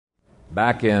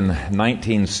Back in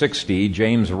 1960,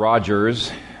 James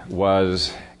Rogers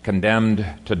was condemned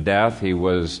to death. He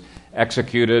was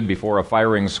executed before a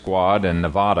firing squad in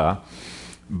Nevada.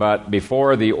 But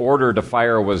before the order to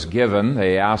fire was given,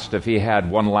 they asked if he had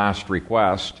one last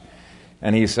request.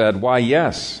 And he said, "Why,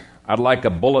 yes, I'd like a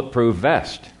bulletproof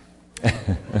vest."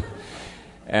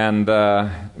 And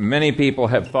many people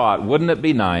have thought, wouldn't it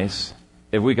be nice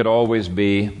if we could always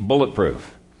be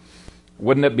bulletproof?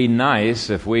 Wouldn't it be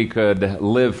nice if we could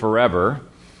live forever?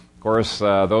 Of course,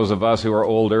 those of us who are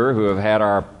older, who have had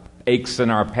our aches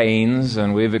and our pains,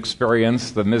 and we've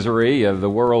experienced the misery of the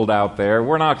world out there,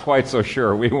 we're not quite so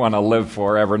sure we want to live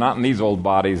forever, not in these old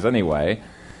bodies anyway.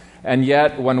 And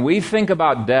yet, when we think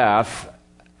about death,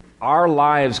 our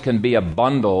lives can be a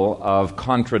bundle of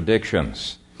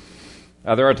contradictions.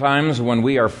 There are times when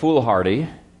we are foolhardy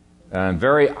and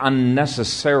very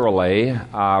unnecessarily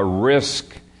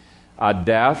risk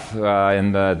death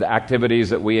in the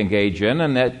activities that we engage in,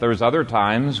 and that there's other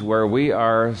times where we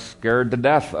are scared to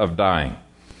death of dying.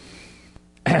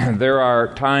 There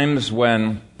are times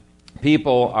when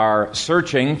people are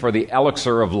searching for the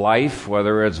elixir of life,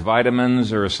 whether it's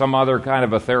vitamins or some other kind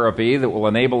of a therapy that will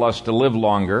enable us to live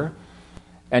longer.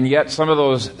 And yet some of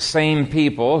those same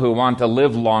people who want to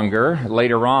live longer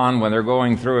later on when they're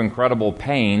going through incredible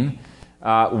pain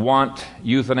want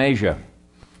euthanasia.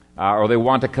 Or they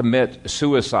want to commit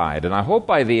suicide. And I hope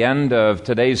by the end of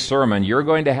today's sermon, you're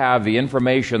going to have the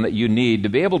information that you need to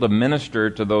be able to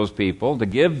minister to those people, to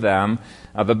give them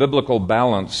the biblical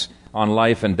balance on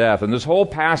life and death. And this whole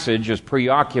passage is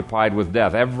preoccupied with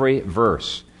death, every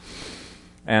verse.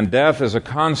 And death is a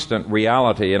constant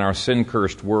reality in our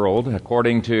sin-cursed world.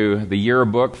 According to the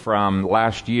yearbook from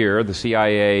last year, the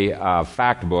CIA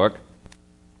fact book,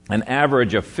 an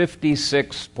average of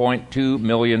 56.2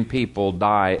 million people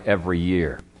die every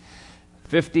year.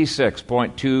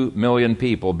 56.2 million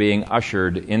people being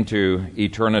ushered into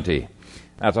eternity.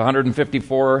 That's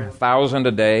 154,000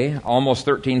 a day, almost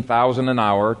 13,000 an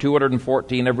hour,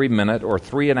 214 every minute, or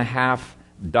 3.5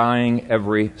 dying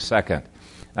every second.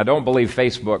 Now, don't believe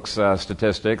Facebook's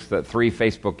statistics that 3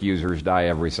 Facebook users die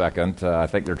every second. I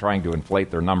think they're trying to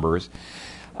inflate their numbers.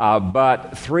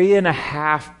 But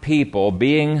 3.5 people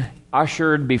being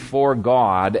ushered before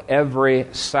God every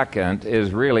second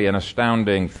is really an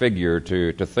astounding figure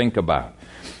to think about.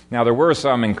 Now, there were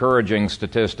some encouraging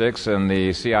statistics in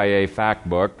the CIA fact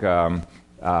book.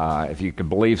 If you could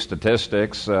believe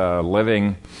statistics,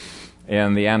 living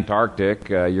in the Antarctic,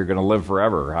 you're going to live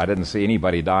forever. I didn't see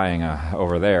anybody dying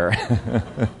over there.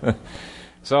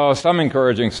 So, some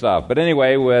encouraging stuff. But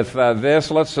anyway, with this,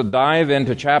 let's dive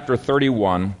into chapter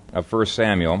 31 of 1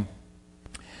 Samuel.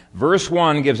 Verse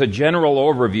 1 gives a general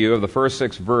overview of the first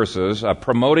 6 verses,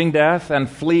 promoting death and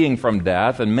fleeing from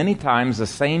death. And many times the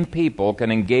same people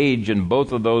can engage in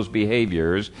both of those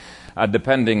behaviors,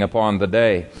 depending upon the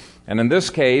day. And in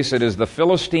this case, it is the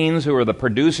Philistines who are the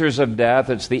producers of death.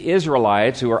 It's the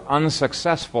Israelites who are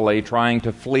unsuccessfully trying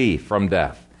to flee from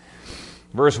death.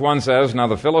 Verse 1 says, "Now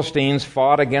the Philistines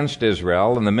fought against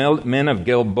Israel, and the men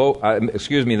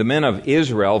of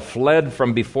Israel fled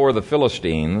from before the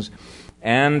Philistines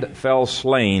and fell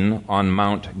slain on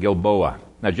Mount Gilboa."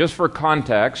 Now, just for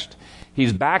context,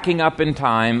 he's backing up in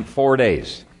time 4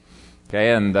 days.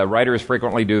 Okay, and writers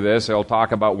frequently do this. They'll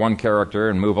talk about one character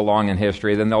and move along in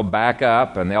history. Then they'll back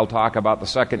up and they'll talk about the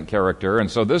second character.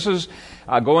 And so this is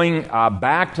going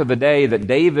back to the day that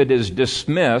David is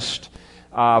dismissed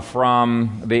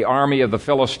from the army of the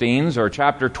Philistines, or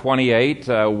chapter 28,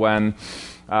 when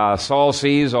Saul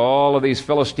sees all of these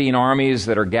Philistine armies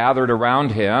that are gathered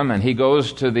around him, and he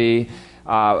goes to the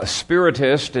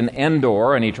spiritist in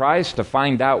Endor, and he tries to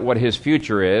find out what his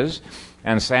future is.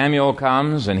 And Samuel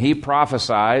comes, and he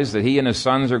prophesies that he and his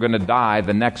sons are going to die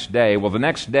the next day. Well, the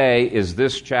next day is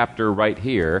this chapter right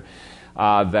here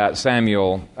that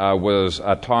Samuel was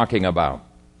talking about.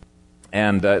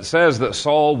 And it says that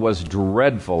Saul was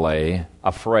dreadfully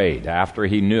afraid after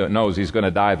he knows he's going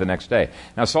to die the next day.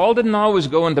 Now, Saul didn't always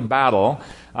go into battle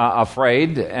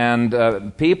afraid,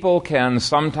 and people can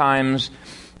sometimes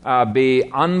be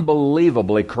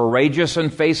unbelievably courageous in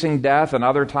facing death, and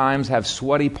other times have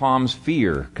sweaty palms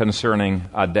fear concerning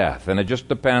death. And it just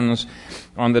depends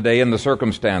on the day and the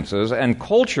circumstances. And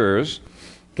cultures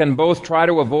can both try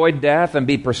to avoid death and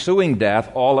be pursuing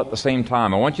death all at the same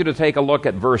time. I want you to take a look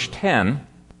at verse 10,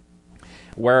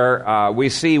 where we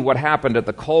see what happened at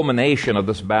the culmination of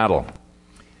this battle.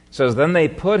 It says, "Then they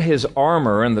put his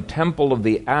armor in the temple of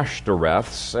the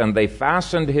Ashtoreths, and they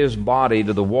fastened his body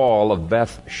to the wall of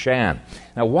Beth Shan."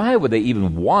 Now, why would they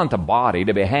even want a body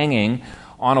to be hanging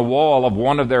on a wall of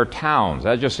one of their towns.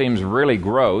 That just seems really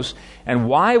gross. And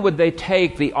why would they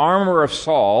take the armor of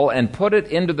Saul and put it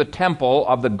into the temple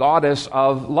of the goddess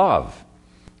of love?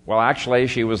 Well, actually,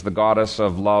 she was the goddess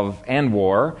of love and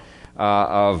war,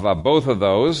 of both of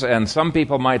those, and some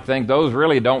people might think those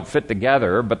really don't fit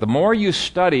together, but the more you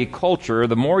study culture,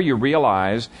 the more you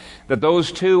realize that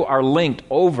those two are linked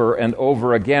over and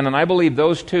over again, and I believe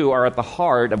those two are at the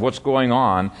heart of what's going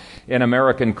on in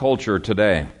American culture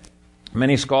today.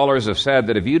 Many scholars have said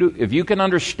that if you can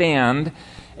understand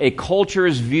a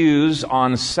culture's views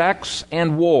on sex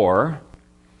and war,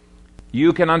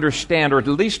 you can understand, or at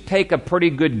least take a pretty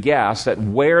good guess at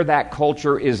where that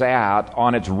culture is at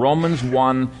on its Romans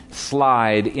 1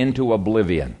 slide into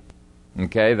oblivion.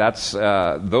 Okay, those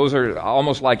are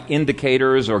almost like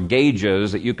indicators or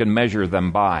gauges that you can measure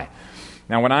them by.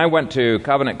 Now, when I went to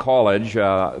Covenant College,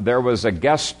 there was a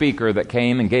guest speaker that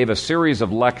came and gave a series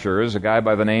of lectures, a guy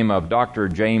by the name of Dr.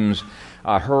 James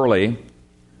Hurley,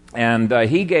 and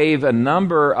he gave a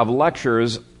number of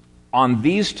lectures on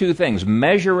these two things,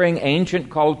 measuring ancient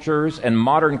cultures and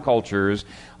modern cultures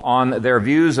on their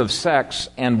views of sex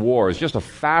and war. It's just a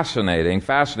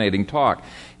fascinating talk.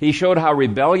 He showed how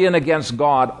rebellion against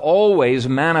God always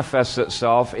manifests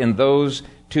itself in those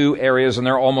two areas, and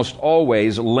they're almost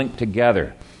always linked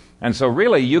together. And so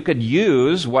really, you could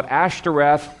use what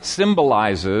Ashtoreth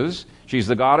symbolizes. She's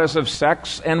the goddess of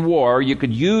sex and war. You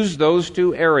could use those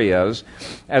two areas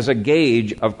as a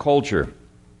gauge of culture.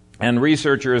 And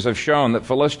researchers have shown that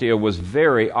Philistia was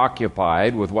very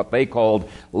occupied with what they called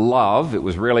love. It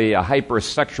was really a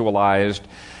hypersexualized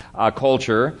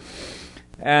culture.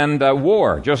 And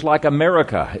war, just like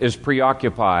America, is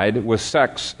preoccupied with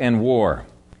sex and war.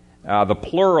 The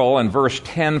plural in verse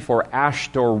 10 for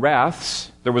Ashtoreths,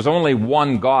 there was only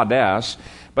one goddess,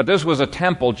 but this was a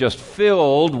temple just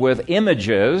filled with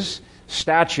images,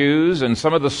 statues, and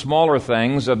some of the smaller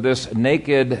things of this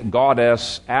naked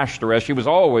goddess Ashtoreth. She was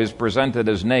always presented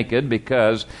as naked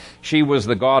because she was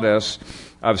the goddess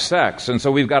of sex. And so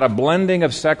we've got a blending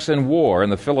of sex and war in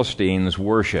the Philistines'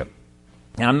 worship.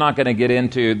 Now, I'm not going to get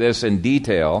into this in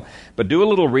detail, but do a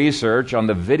little research on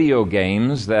the video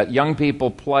games that young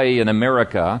people play in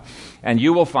America, and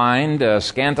you will find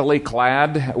scantily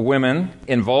clad women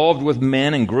involved with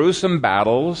men in gruesome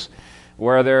battles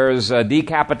where there's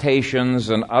decapitations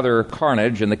and other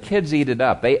carnage, and the kids eat it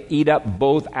up. They eat up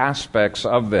both aspects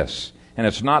of this, and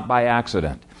it's not by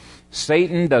accident.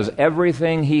 Satan does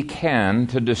everything he can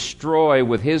to destroy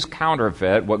with his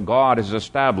counterfeit what God has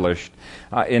established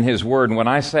in His Word. And when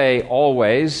I say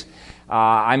always,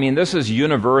 I mean this is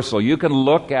universal. You can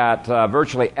look at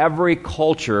virtually every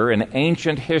culture in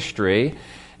ancient history,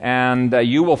 and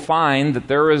you will find that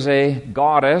there is a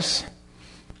goddess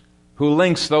who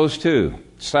links those two,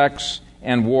 sex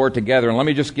and war, together. And let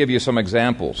me just give you some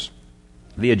examples.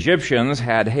 The Egyptians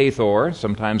had Hathor,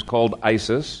 sometimes called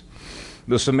Isis.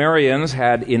 The Sumerians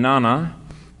had Inanna.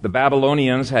 The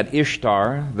Babylonians had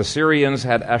Ishtar. The Syrians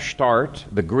had Ashtart.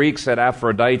 The Greeks had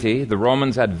Aphrodite. The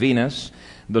Romans had Venus.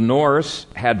 The Norse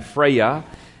had Freya.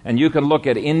 And you can look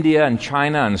at India and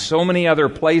China and so many other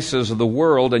places of the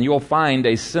world, and you'll find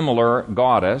a similar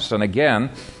goddess. And again,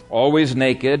 always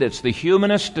naked. It's the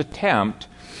humanist attempt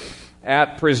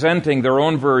at presenting their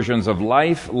own versions of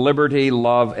life, liberty,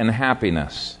 love, and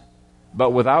happiness.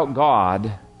 But without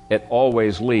God, it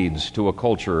always leads to a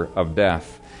culture of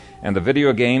death. And the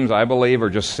video games, I believe, are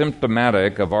just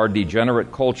symptomatic of our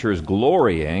degenerate culture's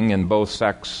glorying in both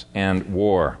sex and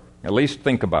war. At least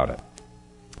think about it.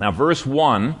 Now, verse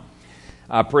 1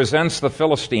 presents the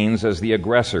Philistines as the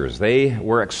aggressors. They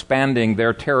were expanding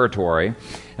their territory.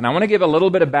 And I want to give a little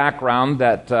bit of background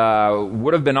that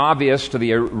would have been obvious to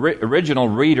the original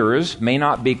readers, may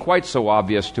not be quite so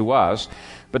obvious to us.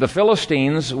 But the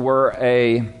Philistines were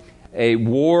a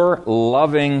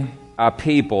war-loving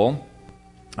people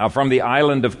from the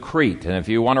island of Crete. And if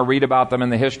you want to read about them in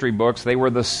the history books, they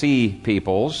were the sea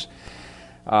peoples.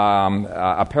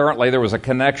 Apparently there was a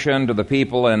connection to the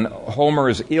people in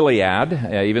Homer's Iliad,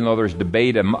 even though there's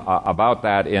debate about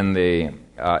that in the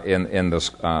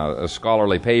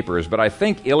scholarly papers. But I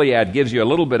think Iliad gives you a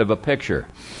little bit of a picture.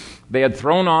 They had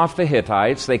thrown off the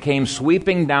Hittites. They came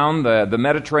sweeping down the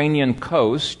Mediterranean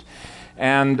coast,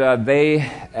 and they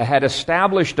had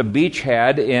established a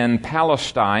beachhead in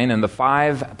Palestine, in the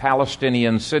 5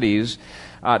 Palestinian cities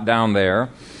down there.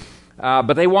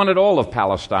 But they wanted all of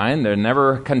Palestine. They're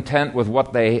never content with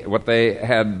what they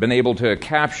had been able to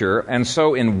capture. And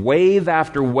so in wave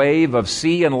after wave of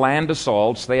sea and land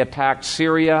assaults, they attacked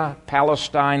Syria,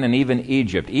 Palestine, and even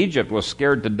Egypt. Egypt was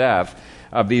scared to death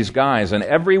of these guys. And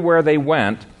everywhere they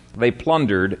went, they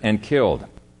plundered and killed.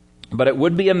 But it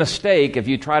would be a mistake if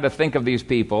you try to think of these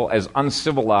people as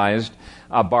uncivilized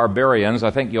barbarians.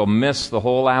 I think you'll miss the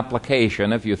whole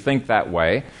application if you think that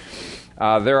way.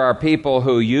 There are people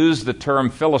who use the term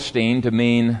Philistine to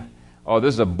mean, oh,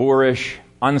 this is a boorish,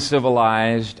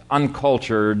 uncivilized,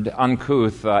 uncultured,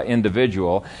 uncouth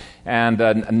individual. And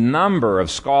a number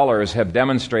of scholars have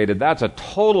demonstrated that's a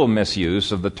total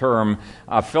misuse of the term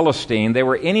Philistine. They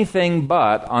were anything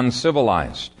but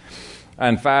uncivilized.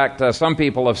 In fact, some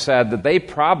people have said that they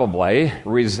probably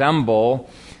resemble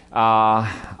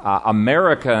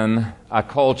American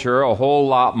culture a whole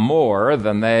lot more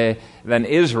than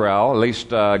Israel, at least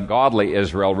godly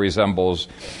Israel resembles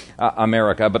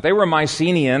America. But they were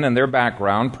Mycenaean in their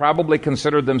background, probably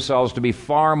considered themselves to be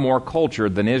far more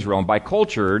cultured than Israel. And by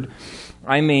cultured,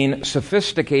 I mean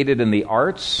sophisticated in the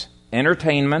arts,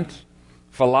 entertainment,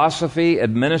 philosophy,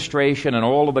 administration, and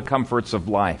all of the comforts of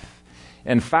life.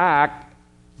 In fact,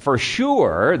 for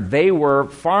sure, they were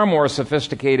far more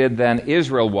sophisticated than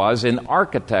Israel was in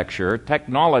architecture,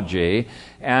 technology,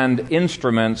 and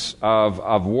instruments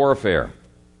of warfare.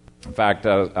 In fact,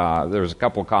 there's a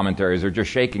couple of commentaries. They're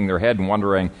just shaking their head and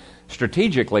wondering,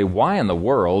 strategically, why in the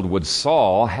world would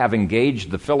Saul have engaged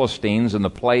the Philistines in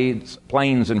the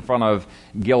plains in front of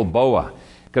Gilboa?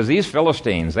 Because these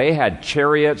Philistines, they had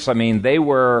chariots. I mean, they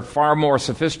were far more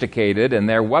sophisticated in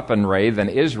their weaponry than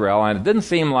Israel, and it didn't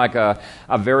seem like a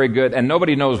very good, and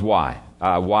nobody knows why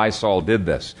Saul did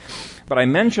this. But I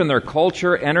mentioned their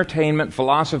culture, entertainment,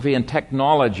 philosophy, and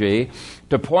technology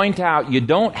to point out you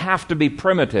don't have to be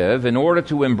primitive in order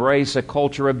to embrace a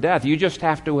culture of death. You just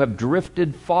have to have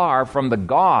drifted far from the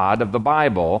God of the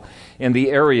Bible in the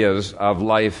areas of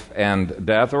life and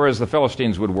death, or as the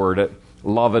Philistines would word it,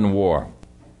 love and war.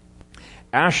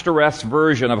 Ashtoreth's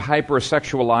version of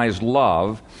hypersexualized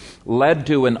love led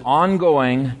to an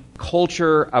ongoing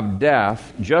culture of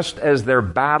death, just as their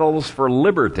battles for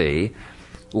liberty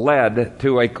led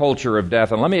to a culture of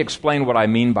death. And let me explain what I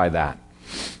mean by that.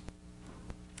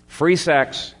 Free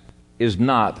sex is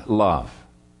not love.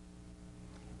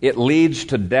 It leads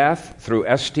to death through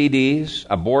STDs,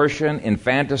 abortion,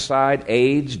 infanticide,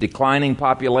 AIDS, declining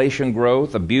population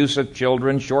growth, abuse of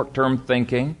children, short-term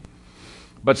thinking.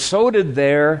 But so did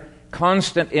their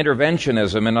constant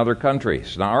interventionism in other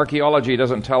countries. Now, archaeology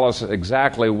doesn't tell us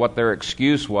exactly what their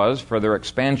excuse was for their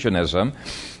expansionism,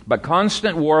 but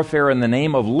constant warfare in the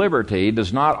name of liberty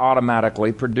does not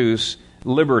automatically produce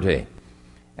liberty.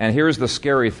 And here's the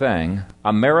scary thing.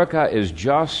 America is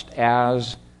just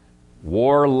as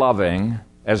war-loving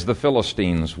as the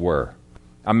Philistines were.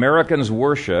 Americans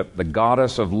worship the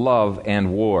goddess of love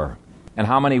and war. And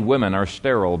how many women are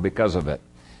sterile because of it?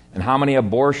 And how many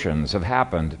abortions have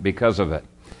happened because of it?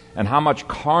 And how much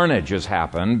carnage has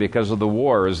happened because of the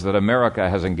wars that America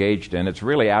has engaged in? It's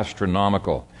really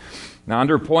astronomical. Now,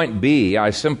 under point B,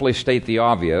 I simply state the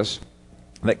obvious,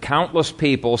 that countless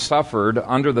people suffered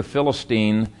under the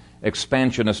Philistine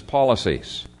expansionist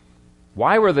policies.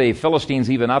 Why were the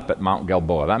Philistines even up at Mount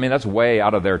Gilboa? I mean, that's way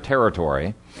out of their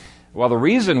territory. Well, the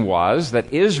reason was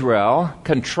that Israel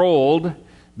controlled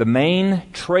the main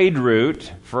trade route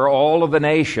for all of the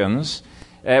nations.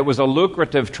 It was a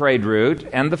lucrative trade route,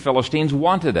 and the Philistines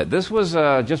wanted it. This was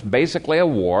just basically a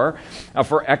war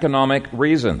for economic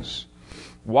reasons.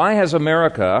 Why has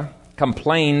America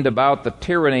complained about the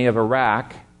tyranny of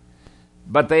Iraq,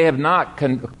 but they have not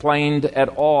complained at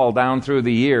all down through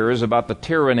the years about the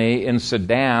tyranny in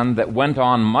Sudan that went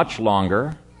on much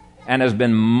longer and has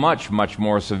been much, much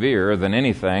more severe than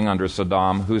anything under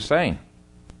Saddam Hussein?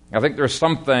 I think there's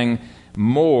something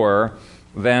more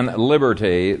than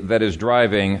liberty that is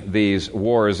driving these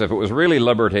wars. If it was really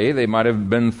liberty, they might have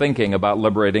been thinking about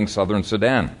liberating southern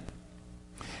Sudan.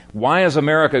 Why has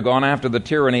America gone after the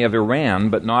tyranny of Iran,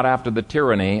 but not after the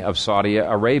tyranny of Saudi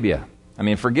Arabia? I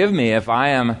mean, forgive me if I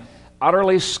am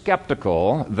utterly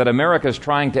skeptical that America is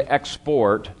trying to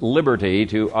export liberty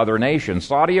to other nations.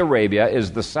 Saudi Arabia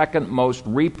is the second most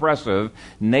repressive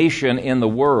nation in the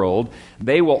world.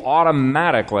 They will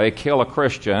automatically kill a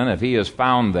Christian if he is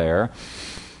found there.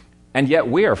 And yet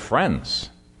we are friends.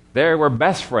 We're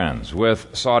best friends with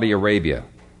Saudi Arabia.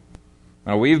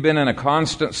 Now, we've been in a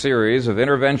constant series of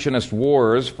interventionist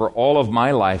wars for all of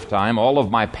my lifetime, all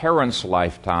of my parents'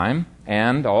 lifetime,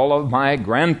 and all of my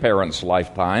grandparents'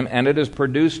 lifetime, and it has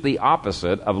produced the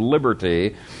opposite of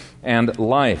liberty and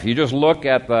life. You just look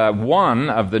at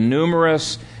one of the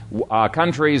numerous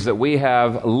countries that we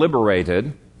have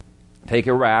liberated, take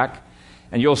Iraq,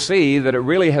 and you'll see that it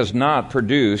really has not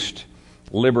produced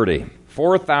liberty.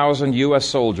 4,000 U.S.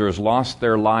 soldiers lost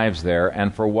their lives there,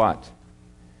 and for what?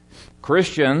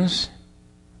 Christians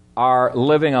are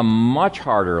living a much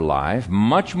harder life,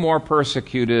 much more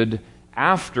persecuted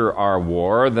after our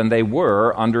war than they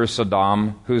were under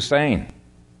Saddam Hussein.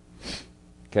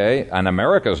 Okay, and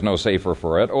America's no safer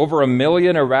for it. Over 1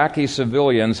 million Iraqi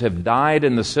civilians have died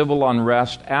in the civil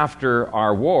unrest after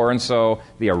our war, and so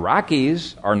the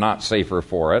Iraqis are not safer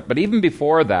for it. But even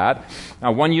before that,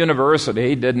 one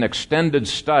university did an extended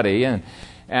study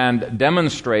and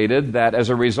demonstrated that as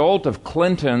a result of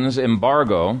Clinton's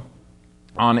embargo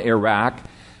on Iraq,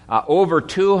 over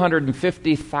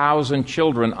 250,000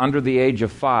 children under the age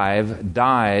of 5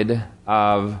 died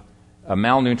of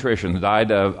malnutrition,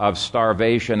 died of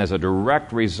starvation as a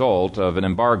direct result of an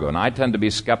embargo. And I tend to be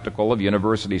skeptical of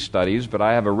university studies, but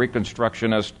I have a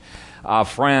Reconstructionist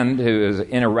friend who is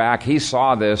in Iraq. He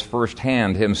saw this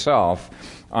firsthand himself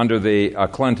under the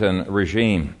Clinton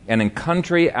regime. And in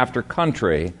country after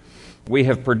country, we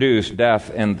have produced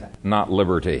death and not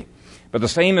liberty. But the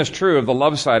same is true of the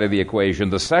love side of the equation.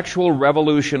 The sexual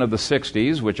revolution of the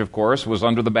 60s, which of course was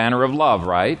under the banner of love,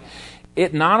 right?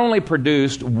 It not only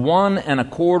produced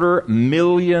 1.25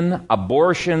 million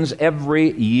abortions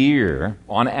every year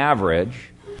on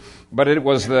average, but it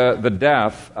was the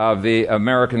death of the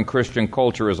American Christian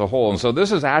culture as a whole. And so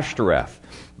this is Ashtoreth,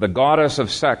 the goddess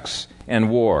of sex and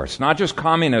war. It's not just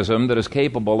communism that is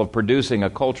capable of producing a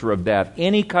culture of death.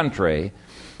 Any country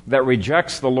that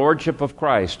rejects the lordship of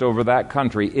Christ over that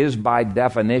country is by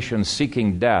definition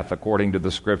seeking death according to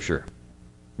the Scripture.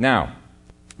 Now,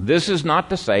 this is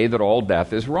not to say that all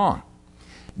death is wrong.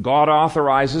 God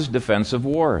authorizes defensive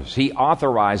wars. He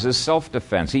authorizes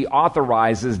self-defense. He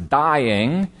authorizes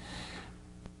dying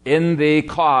in the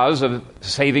cause of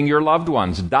saving your loved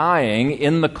ones, dying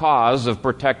in the cause of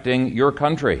protecting your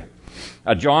country.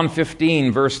 John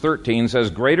 15, verse 13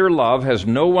 says, "Greater love has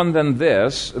no one than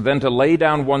this, than to lay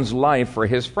down one's life for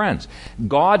his friends."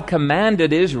 God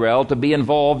commanded Israel to be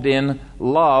involved in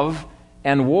love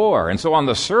and war. And so on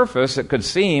the surface, it could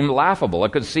seem laughable.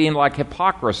 It could seem like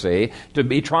hypocrisy to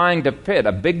be trying to pit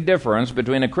a big difference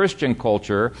between a Christian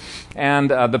culture and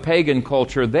the pagan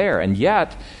culture there. And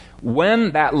yet,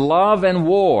 when that love and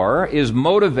war is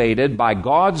motivated by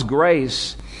God's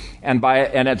grace and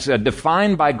it's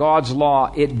defined by God's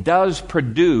law, it does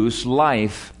produce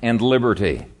life and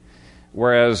liberty.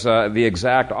 Whereas the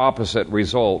exact opposite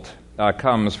result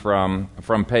comes from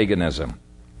paganism.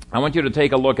 I want you to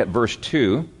take a look at verse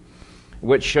 2,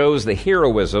 which shows the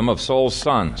heroism of Saul's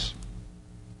sons.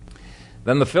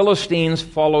 "Then the Philistines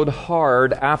followed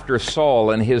hard after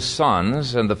Saul and his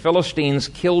sons, and the Philistines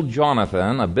killed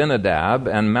Jonathan, Abinadab,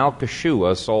 and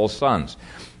Malchishua, Saul's sons."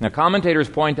 Now, commentators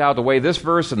point out the way this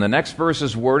verse and the next verse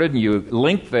is worded, and you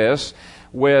link this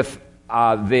with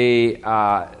the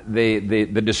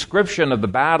description of the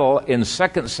battle in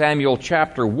 2 Samuel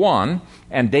chapter 1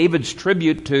 and David's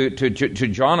tribute to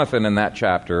Jonathan in that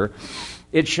chapter.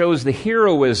 It shows the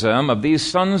heroism of these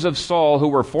sons of Saul who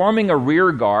were forming a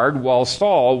rear guard while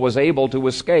Saul was able to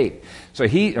escape. So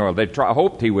they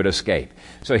hoped he would escape.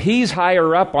 So he's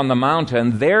higher up on the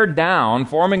mountain. They're down,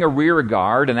 forming a rear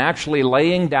guard and actually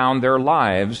laying down their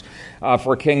lives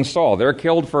for King Saul. They're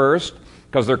killed first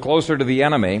because they're closer to the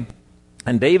enemy.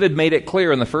 And David made it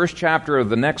clear in the first chapter of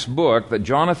the next book that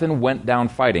Jonathan went down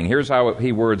fighting. Here's how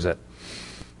he words it.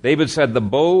 David said, "The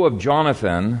bow of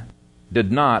Jonathan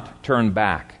did not turn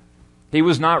back." He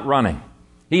was not running.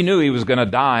 He knew he was going to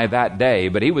die that day,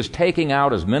 but he was taking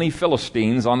out as many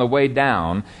Philistines on the way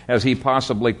down as he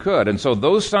possibly could. And so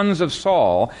those sons of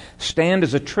Saul stand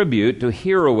as a tribute to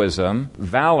heroism,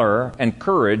 valor, and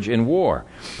courage in war.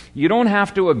 You don't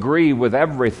have to agree with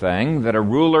everything that a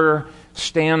ruler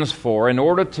stands for in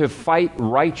order to fight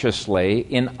righteously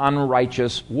in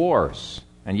unrighteous wars.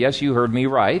 And yes, you heard me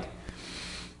right.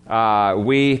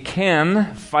 We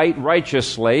can fight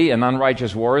righteously in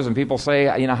unrighteous wars, and people say,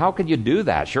 how could you do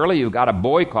that? Surely you've got to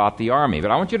boycott the army.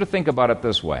 But I want you to think about it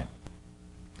this way.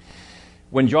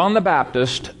 When John the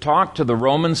Baptist talked to the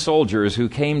Roman soldiers who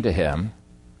came to him,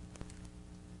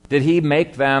 did he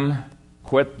make them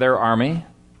quit their army?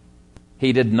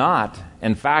 He did not.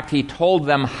 In fact, he told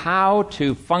them how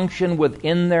to function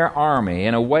within their army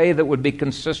in a way that would be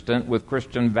consistent with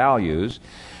Christian values.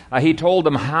 He told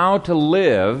them how to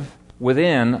live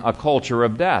within a culture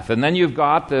of death. And then you've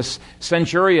got this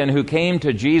centurion who came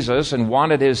to Jesus and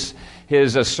wanted his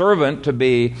servant to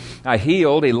be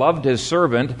healed. He loved his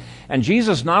servant. And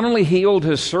Jesus not only healed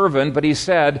his servant, but he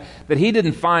said that he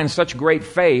didn't find such great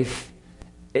faith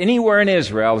anywhere in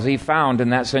Israel as he found in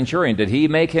that centurion. Did he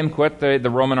make him quit the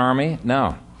Roman army?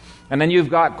 No. And then you've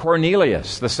got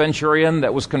Cornelius, the centurion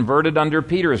that was converted under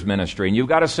Peter's ministry. And you've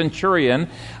got a centurion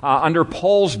under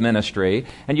Paul's ministry.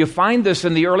 And you find this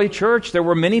in the early church. There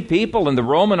were many people in the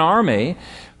Roman army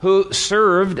who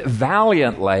served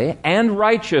valiantly and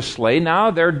righteously. Now,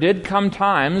 there did come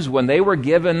times when they were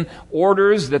given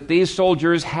orders that these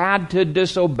soldiers had to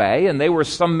disobey, and they were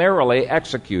summarily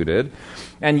executed.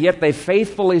 And yet they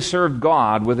faithfully served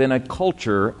God within a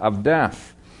culture of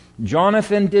death.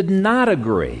 Jonathan did not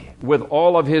agree with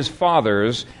all of his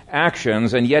father's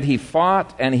actions, and yet he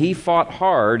fought, and he fought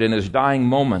hard in his dying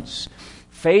moments.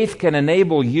 Faith can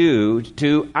enable you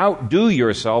to outdo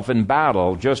yourself in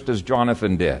battle, just as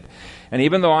Jonathan did. And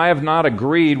even though I have not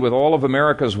agreed with all of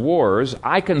America's wars,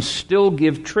 I can still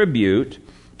give tribute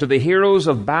to the heroes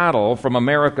of battle from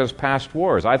America's past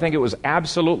wars. I think it was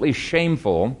absolutely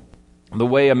shameful the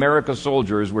way America's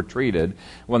soldiers were treated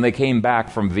when they came back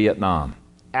from Vietnam.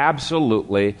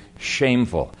 Absolutely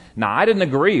shameful. Now, I didn't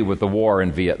agree with the war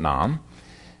in Vietnam,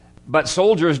 but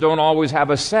soldiers don't always have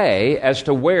a say as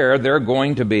to where they're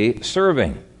going to be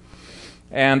serving.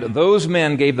 And those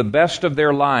men gave the best of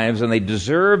their lives, and they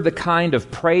deserve the kind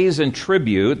of praise and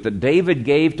tribute that David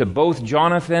gave to both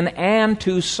Jonathan and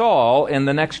to Saul in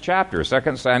the next chapter,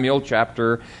 2 Samuel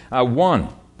chapter 1.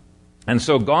 And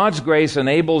so God's grace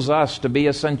enables us to be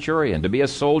a centurion, to be a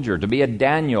soldier, to be a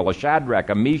Daniel, a Shadrach,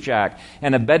 a Meshach,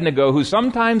 and Abednego, who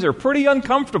sometimes are pretty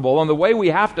uncomfortable in the way we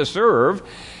have to serve,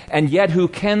 and yet who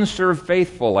can serve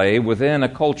faithfully within a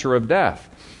culture of death.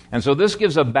 And so this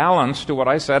gives a balance to what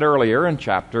I said earlier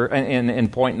in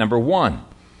point number 1.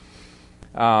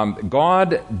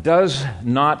 God does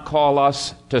not call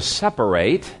us to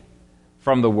separate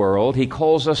from the world. He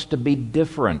calls us to be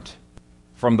different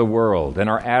from the world and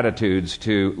our attitudes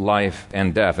to life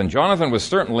and death. And Jonathan was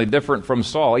certainly different from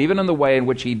Saul, even in the way in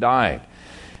which he died.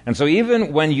 And so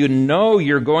even when you know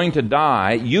you're going to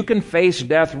die, you can face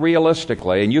death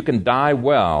realistically, and you can die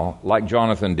well, like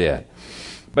Jonathan did.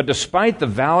 But despite the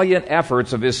valiant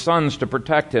efforts of his sons to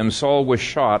protect him, Saul was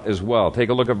shot as well. Take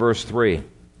a look at verse 3.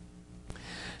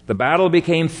 The battle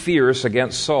became fierce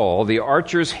against Saul. The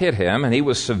archers hit him, and he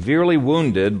was severely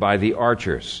wounded by the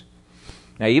archers.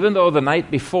 Now, even though the night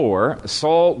before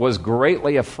Saul was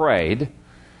greatly afraid,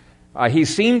 he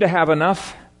seemed to have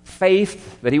enough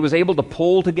faith that he was able to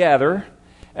pull together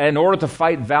in order to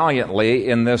fight valiantly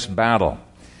in this battle,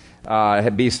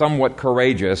 be somewhat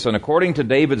courageous. And according to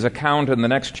David's account in the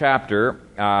next chapter,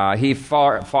 he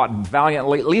fought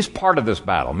valiantly, at least part of this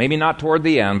battle. Maybe not toward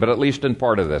the end, but at least in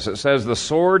part of this. It says, the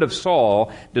sword of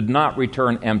Saul did not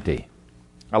return empty.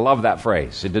 I love that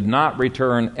phrase. It did not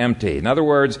return empty. In other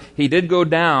words, he did go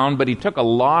down, but he took a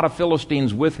lot of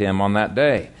Philistines with him on that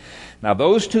day. Now,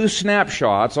 those two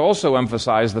snapshots also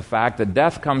emphasize the fact that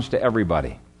death comes to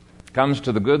everybody. It comes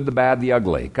to the good, the bad, the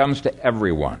ugly. It comes to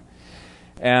everyone.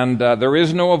 And there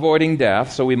is no avoiding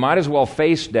death, so we might as well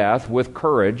face death with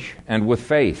courage and with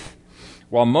faith.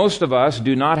 While most of us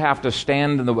do not have to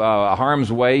stand in the harm's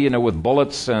way, with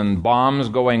bullets and bombs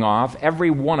going off,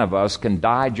 every one of us can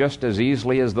die just as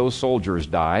easily as those soldiers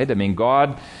died. I mean,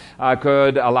 God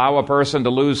could allow a person to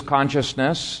lose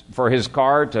consciousness, for his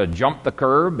car to jump the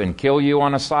curb and kill you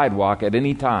on a sidewalk at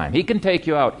any time. He can take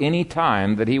you out any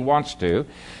time that he wants to,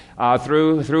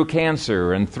 through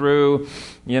cancer and through,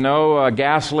 a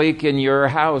gas leak in your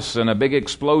house and a big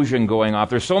explosion going off.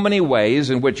 There's so many ways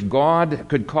in which God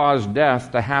could cause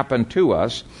death to happen to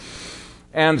us.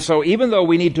 And so even though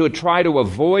we need to try to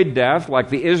avoid death like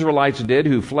the Israelites did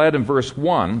who fled in verse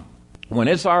 1, when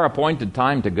it's our appointed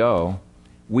time to go,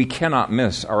 we cannot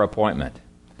miss our appointment.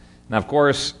 Now, of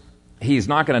course, He's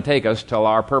not going to take us till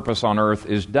our purpose on earth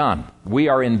is done. We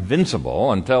are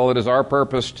invincible until it is our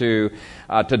purpose to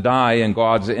die in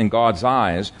God's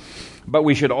eyes. But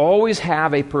we should always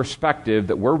have a perspective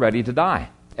that we're ready to die.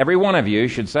 Every one of you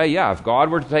should say, yeah, if God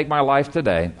were to take my life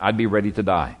today, I'd be ready to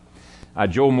die.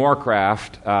 Joe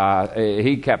Moorcraft,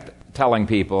 he kept telling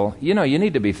people, you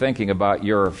need to be thinking about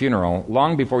your funeral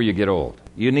long before you get old.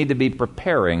 You need to be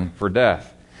preparing for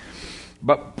death.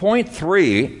 But point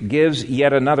 3 gives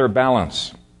yet another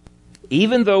balance.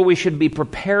 Even though we should be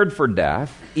prepared for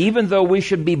death, even though we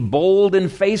should be bold in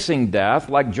facing death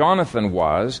like Jonathan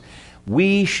was,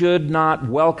 we should not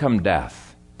welcome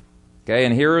death. Okay,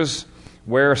 and here's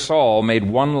where Saul made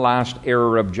one last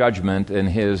error of judgment in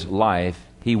his life.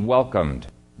 He welcomed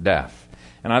death.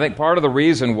 And I think part of the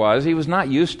reason was he was not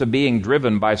used to being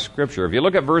driven by Scripture. If you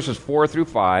look at verses 4 through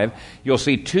 5, you'll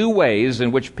see 2 ways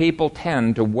in which people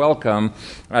tend to welcome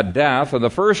death. And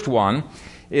the first one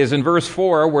is in verse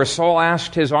 4, where Saul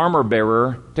asked his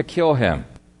armor-bearer to kill him.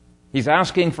 He's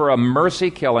asking for a mercy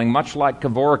killing, much like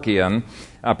Kevorkian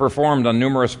performed on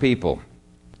numerous people.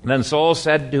 Then Saul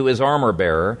said to his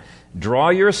armor-bearer, "Draw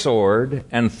your sword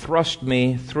and thrust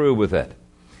me through with it."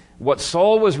 What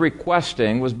Saul was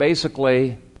requesting was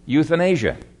basically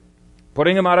euthanasia,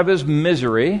 putting him out of his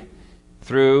misery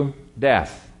through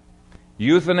death.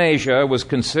 Euthanasia was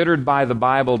considered by the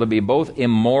Bible to be both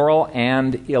immoral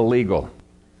and illegal.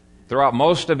 Throughout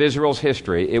most of Israel's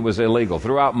history, it was illegal.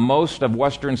 Throughout most of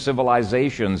Western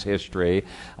civilization's history,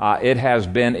 it has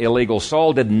been illegal.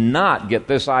 Saul did not get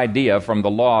this idea from the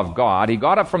law of God. He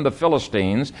got it from the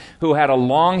Philistines, who had a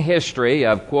long history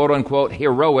of quote-unquote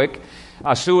heroic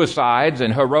suicides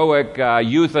and heroic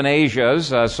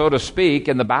euthanasias, so to speak,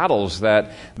 in the battles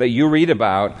that you read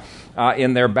about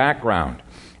in their background.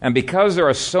 And because there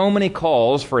are so many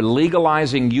calls for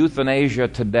legalizing euthanasia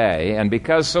today, and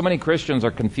because so many Christians are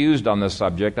confused on this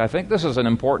subject, I think this is an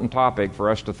important topic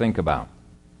for us to think about.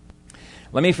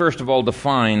 Let me first of all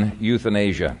define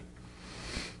euthanasia.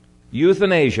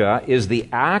 Euthanasia is the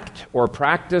act or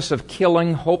practice of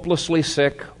killing hopelessly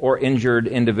sick or injured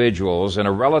individuals in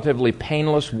a relatively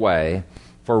painless way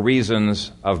for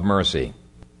reasons of mercy.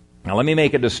 Now let me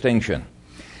make a distinction.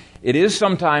 It is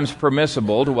sometimes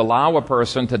permissible to allow a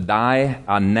person to die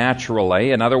naturally.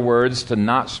 In other words, to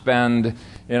not spend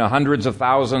hundreds of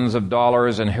thousands of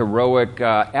dollars in heroic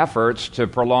efforts to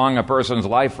prolong a person's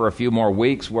life for a few more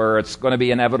weeks where it's going to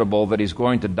be inevitable that he's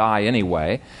going to die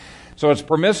anyway. So it's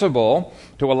permissible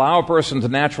to allow a person to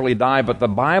naturally die, but the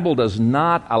Bible does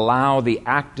not allow the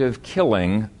active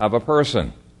killing of a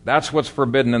person. That's what's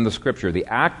forbidden in the Scripture, the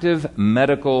active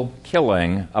medical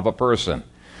killing of a person.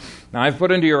 Now, I've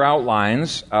put into your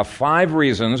outlines 5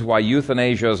 reasons why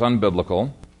euthanasia is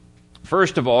unbiblical.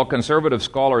 First of all, conservative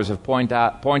scholars have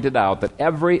pointed out that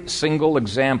every single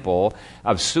example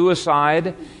of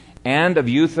suicide and of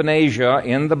euthanasia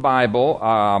in the Bible,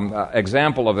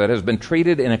 example of it, has been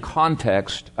treated in a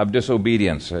context of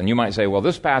disobedience. And you might say, well,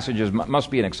 this passage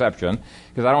must be an exception,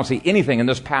 because I don't see anything in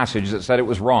this passage that said it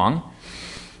was wrong.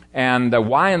 And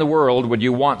why in the world would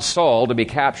you want Saul to be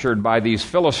captured by these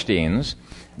Philistines?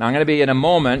 Now, I'm going to be in a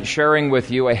moment sharing with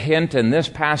you a hint in this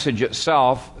passage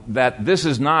itself that this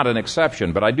is not an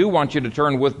exception. But I do want you to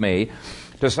turn with me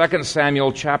to 2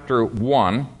 Samuel chapter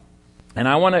 1. And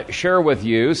I want to share with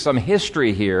you some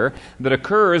history here that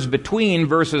occurs between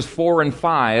verses 4 and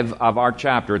 5 of our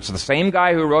chapter. It's the same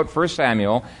guy who wrote 1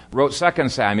 Samuel, wrote 2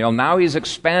 Samuel. Now he's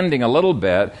expanding a little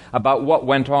bit about what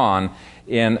went on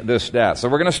in this death. So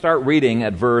we're going to start reading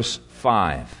at verse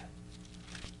 5.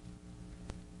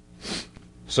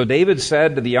 So David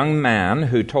said to the young man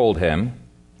who told him,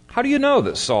 "How do you know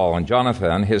that Saul and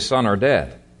Jonathan, his son, are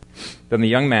dead?" Then the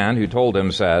young man who told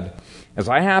him said, "As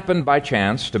I happened by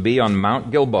chance to be on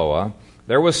Mount Gilboa,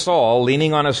 there was Saul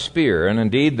leaning on a spear, and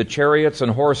indeed the chariots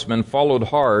and horsemen followed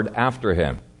hard after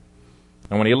him.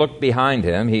 And when he looked behind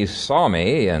him, he saw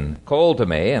me and called to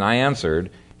me, and I answered,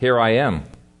 'Here I am.'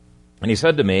 And he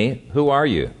said to me, 'Who are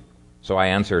you?' So I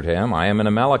answered him, 'I am an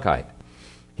Amalekite.'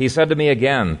 He said to me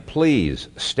again, 'Please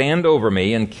stand over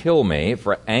me and kill me,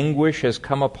 for anguish has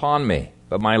come upon me,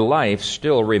 but my life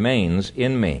still remains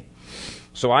in me.'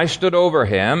 So I stood over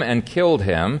him and killed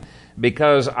him,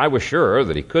 because I was sure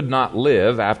that he could not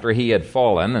live after he had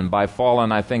fallen." And by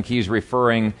fallen, I think he's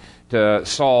referring to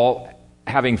Saul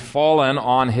having fallen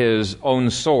on his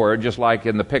own sword, just like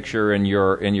in the picture in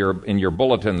your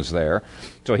bulletins there.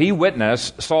 So he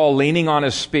witnessed Saul leaning on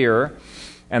his spear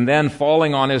and then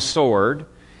falling on his sword.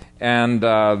 And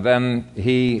then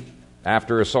he,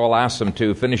 after Saul asks him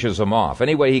to, finishes him off.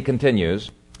 Anyway, he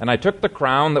continues, "And I took the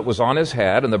crown that was on his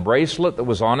head and the bracelet that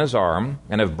was on his arm,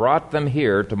 and have brought them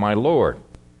here to my Lord."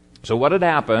 So what had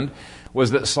happened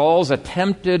was that Saul's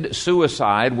attempted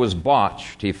suicide was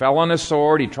botched. He fell on his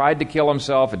sword, he tried to kill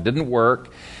himself, it didn't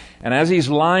work. And as he's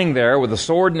lying there with a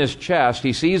sword in his chest,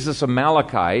 he sees this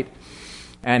Amalekite,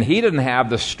 and he didn't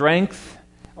have the strength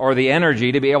or the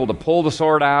energy to be able to pull the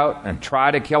sword out and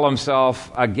try to kill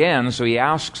himself again. So he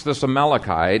asks this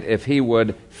Amalekite if he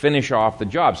would finish off the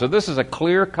job. So this is a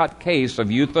clear-cut case of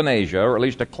euthanasia, or at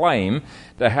least a claim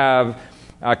to have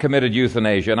committed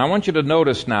euthanasia. And I want you to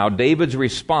notice now David's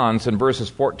response in verses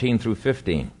 14 through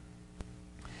 15.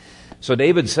 So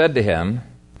David said to him,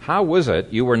 "How was it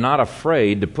you were not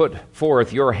afraid to put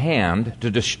forth your hand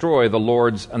to destroy the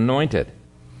Lord's anointed?"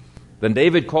 Then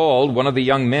David called one of the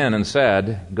young men and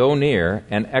said, "Go near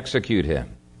and execute him."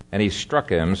 And he struck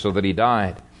him so that he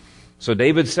died. So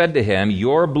David said to him,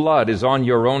 "Your blood is on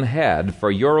your own head,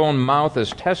 for your own mouth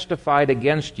has testified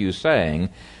against you, saying,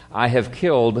 'I have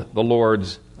killed the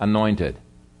Lord's anointed.'"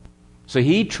 So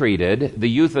he treated the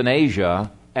euthanasia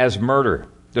as murder.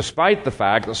 despite the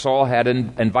fact that Saul had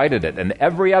invited it. And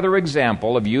every other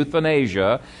example of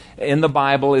euthanasia in the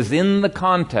Bible is in the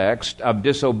context of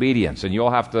disobedience, and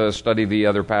you'll have to study the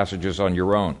other passages on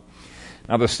your own.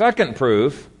 Now, the second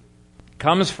proof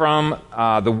comes from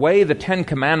the way the Ten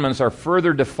Commandments are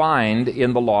further defined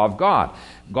in the law of God.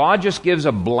 God just gives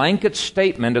a blanket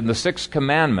statement in the Sixth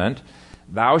Commandment,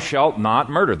 thou shalt not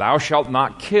murder, thou shalt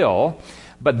not kill.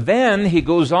 But then he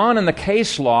goes on in the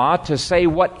case law to say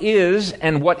what is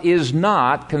and what is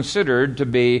not considered to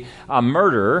be a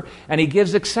murder, and he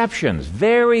gives exceptions,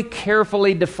 very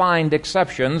carefully defined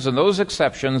exceptions, and those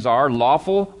exceptions are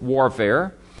lawful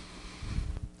warfare,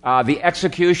 the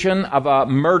execution of a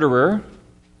murderer,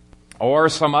 or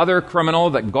some other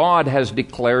criminal that God has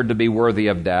declared to be worthy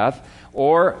of death,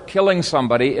 or killing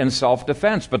somebody in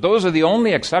self-defense. But those are the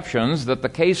only exceptions that the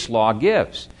case law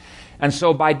gives. And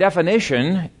so by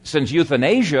definition, since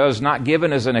euthanasia is not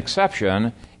given as an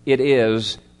exception, it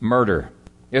is murder.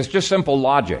 It's just simple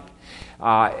logic.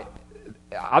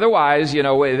 Otherwise,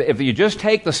 if you just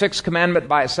take the Sixth Commandment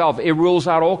by itself, it rules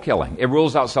out all killing. It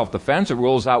rules out self-defense. It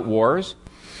rules out wars.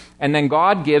 And then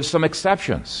God gives some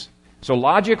exceptions. So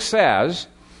logic says,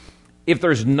 if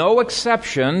there's no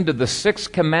exception to the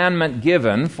Sixth Commandment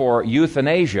given for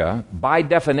euthanasia, by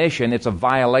definition, it's a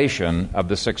violation of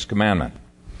the Sixth Commandment.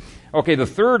 Okay, the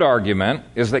third argument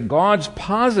is that God's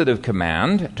positive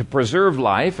command to preserve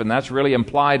life, and that's really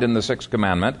implied in the Sixth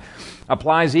Commandment,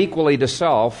 applies equally to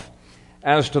self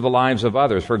as to the lives of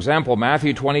others. For example,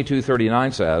 Matthew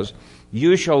 22:39 says,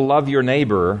 you shall love your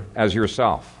neighbor as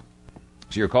yourself.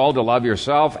 So you're called to love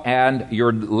yourself and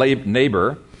your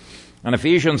neighbor. And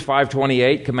Ephesians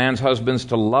 5:28 commands husbands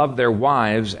to love their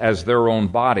wives as their own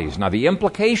bodies. Now, the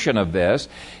implication of this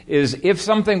is if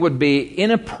something would be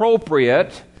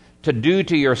inappropriate to do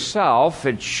to yourself,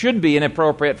 it should be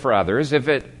inappropriate for others. If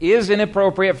it is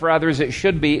inappropriate for others, it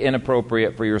should be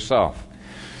inappropriate for yourself.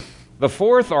 The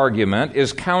fourth argument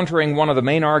is countering one of the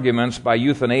main arguments by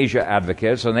euthanasia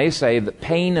advocates, and they say that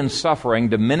pain and suffering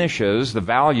diminishes the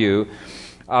value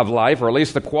of life, or at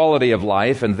least the quality of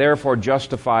life, and therefore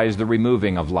justifies the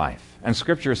removing of life. And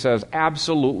Scripture says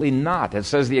absolutely not. It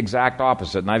says the exact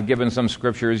opposite. And I've given some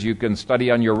scriptures you can study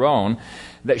on your own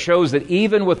that shows that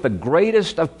even with the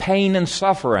greatest of pain and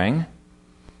suffering,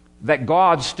 that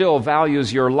God still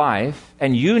values your life,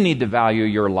 and you need to value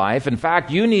your life. In fact,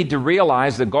 you need to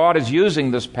realize that God is using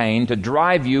this pain to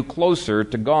drive you closer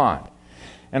to God.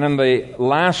 And then the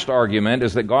last argument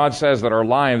is that God says that our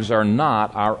lives are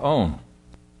not our own.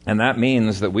 And that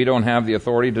means that we don't have the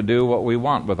authority to do what we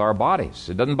want with our bodies.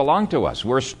 It doesn't belong to us.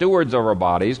 We're stewards of our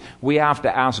bodies. We have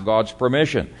to ask God's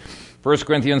permission. 1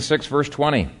 Corinthians 6, verse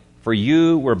 20. For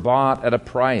you were bought at a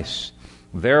price.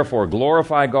 Therefore,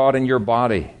 glorify God in your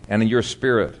body and in your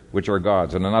spirit, which are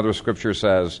God's. And another scripture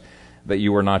says that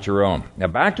you are not your own. Now,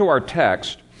 back to our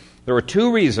text. There were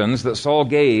two reasons that Saul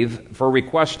gave for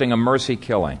requesting a mercy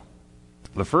killing.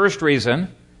 The first reason,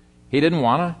 he didn't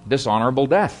want a dishonorable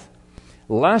death.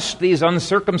 Lest these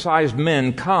uncircumcised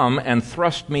men come and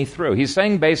thrust me through. He's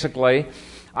saying basically,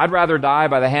 I'd rather die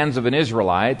by the hands of an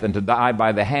Israelite than to die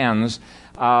by the hands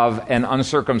of an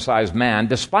uncircumcised man,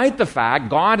 despite the fact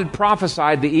God had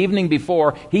prophesied the evening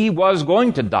before he was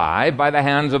going to die by the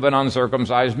hands of an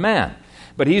uncircumcised man.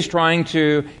 But he's trying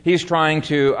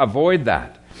to avoid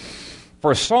that.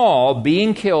 For Saul,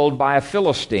 being killed by a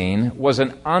Philistine was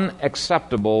an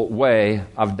unacceptable way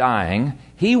of dying.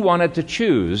 He wanted to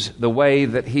choose the way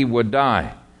that he would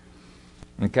die.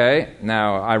 Okay?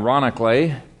 Now,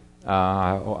 ironically,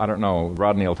 I don't know,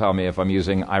 Rodney will tell me if I'm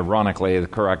using ironically the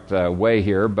correct way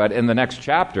here, but in the next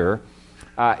chapter,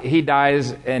 he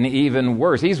dies an even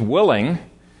worse. He's willing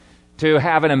to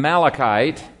have an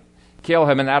Amalekite kill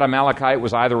him, and that Amalekite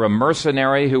was either a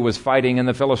mercenary who was fighting in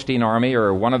the Philistine army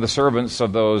or one of the servants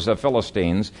of those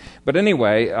Philistines. But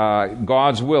anyway,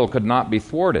 God's will could not be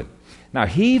thwarted. Now,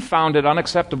 he found it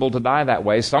unacceptable to die that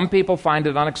way. Some people find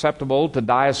it unacceptable to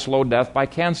die a slow death by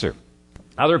cancer.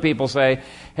 Other people say,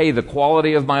 hey, the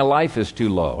quality of my life is too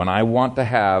low, and I want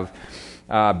to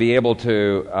be able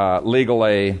to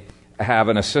legally have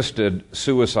an assisted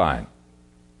suicide.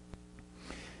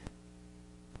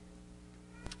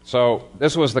 So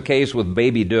this was the case with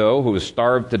Baby Doe, who was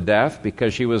starved to death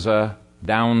because she was a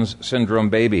Down's syndrome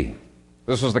baby.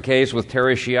 This was the case with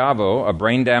Terri Schiavo, a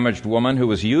brain-damaged woman who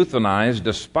was euthanized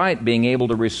despite being able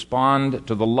to respond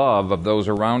to the love of those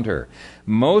around her.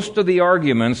 Most of the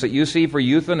arguments that you see for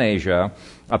euthanasia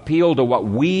appeal to what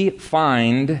we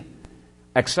find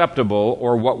acceptable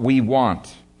or what we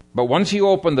want. But once you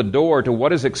open the door to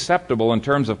what is acceptable in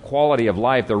terms of quality of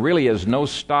life, there really is no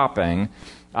stopping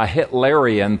a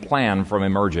Hitlerian plan from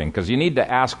emerging, because you need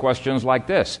to ask questions like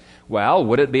this. Well,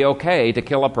 would it be okay to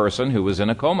kill a person who was in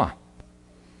a coma?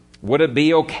 Would it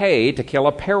be okay to kill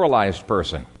a paralyzed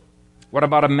person? What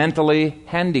about a mentally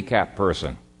handicapped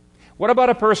person? What about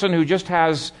a person who just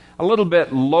has a little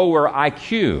bit lower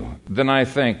IQ than I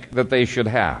think that they should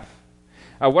have?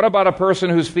 What about a person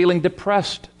who's feeling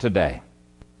depressed today?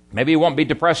 Maybe he won't be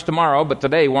depressed tomorrow, but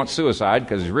today he wants suicide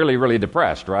because he's really, really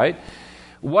depressed, right?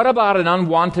 What about an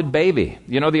unwanted baby?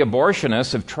 You know, the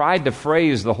abortionists have tried to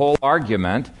phrase the whole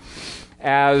argument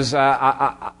as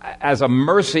a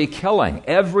mercy killing.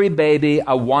 Every baby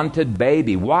a wanted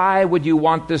baby. Why would you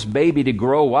want this baby to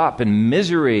grow up in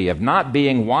misery of not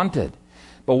being wanted?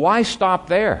 But why stop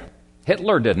there?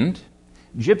 Hitler didn't.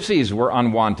 Gypsies were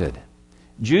unwanted.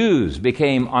 Jews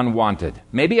became unwanted.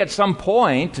 Maybe at some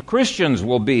point, Christians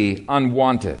will be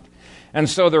unwanted. And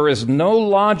so there is no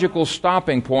logical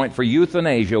stopping point for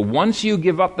euthanasia once you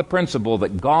give up the principle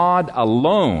that God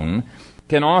alone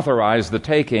can authorize the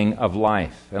taking of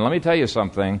life. And let me tell you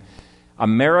something.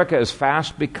 America is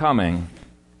fast becoming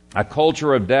a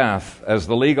culture of death as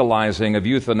the legalizing of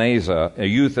euthanasia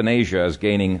is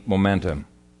gaining momentum.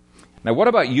 Now, what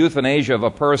about euthanasia of a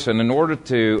person in order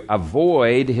to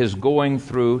avoid his going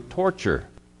through torture?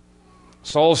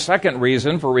 Saul's second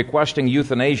reason for requesting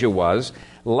euthanasia was,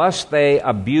 lest they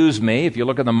abuse me. If you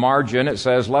look at the margin, it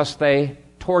says, lest they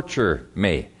torture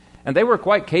me. And they were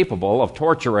quite capable of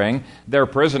torturing their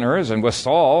prisoners. And with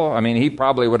Saul, I mean, he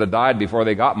probably would have died before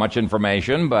they got much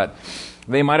information, but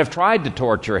they might have tried to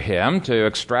torture him to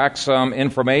extract some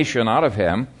information out of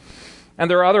him. And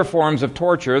there are other forms of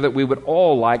torture that we would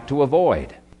all like to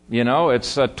avoid. You know,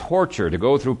 it's a torture to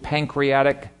go through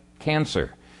pancreatic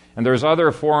cancer. And there's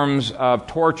other forms of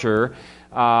torture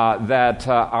that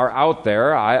are out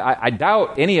there. I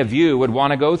doubt any of you would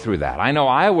want to go through that. I know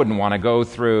I wouldn't want to go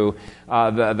through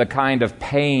the kind of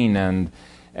pain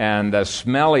and the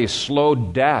smelly, slow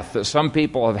death that some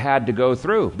people have had to go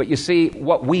through. But you see,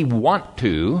 what we want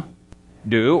to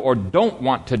do or don't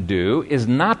want to do is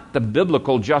not the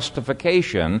biblical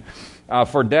justification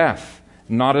for death.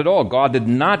 Not at all. God did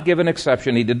not give an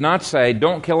exception. He did not say,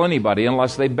 don't kill anybody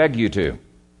unless they beg you to.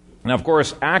 Now, of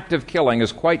course, active killing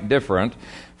is quite different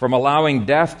from allowing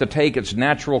death to take its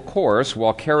natural course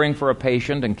while caring for a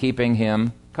patient and keeping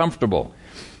him comfortable.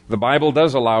 The Bible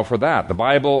does allow for that. The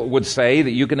Bible would say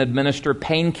that you can administer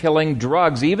pain-killing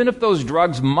drugs, even if those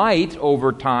drugs might,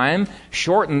 over time,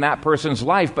 shorten that person's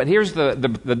life. But here's the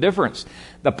difference.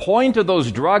 The point of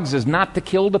those drugs is not to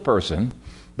kill the person.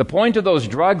 The point of those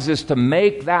drugs is to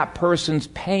make that person's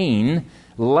pain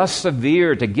less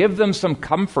severe, to give them some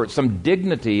comfort, some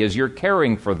dignity as you're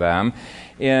caring for them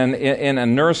in a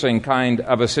nursing kind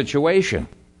of a situation.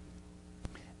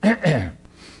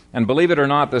 And believe it or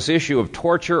not, this issue of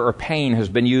torture or pain has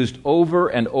been used over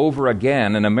and over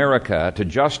again in America to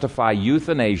justify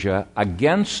euthanasia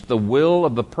against the will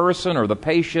of the person or the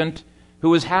patient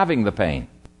who is having the pain.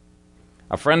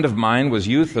 A friend of mine was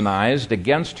euthanized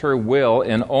against her will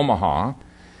in Omaha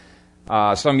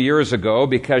some years ago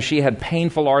because she had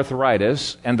painful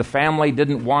arthritis and the family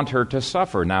didn't want her to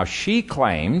suffer. Now, she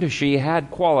claimed she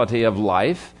had quality of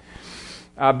life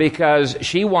because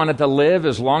she wanted to live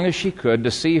as long as she could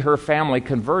to see her family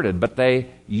converted, but they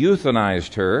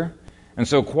euthanized her. And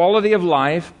so quality of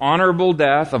life, honorable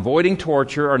death, avoiding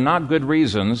torture are not good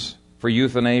reasons for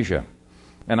euthanasia.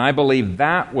 And I believe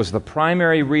that was the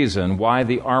primary reason why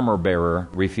the armor-bearer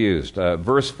refused.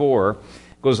 Verse 4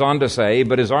 goes on to say,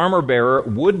 but his armor-bearer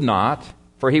would not,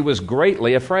 for he was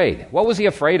greatly afraid. What was he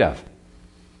afraid of?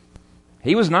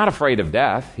 He was not afraid of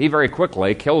death. He very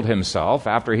quickly killed himself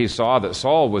after he saw that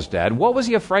Saul was dead. What was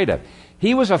he afraid of?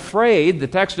 He was afraid, the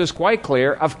text is quite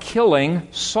clear, of killing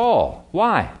Saul.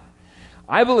 Why?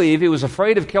 I believe he was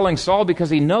afraid of killing Saul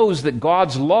because he knows that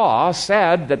God's law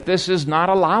said that this is not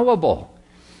allowable.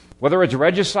 Whether it's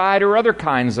regicide or other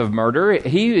kinds of murder,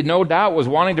 he no doubt was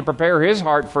wanting to prepare his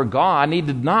heart for God, and he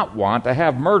did not want to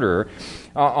have murder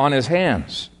on his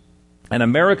hands. And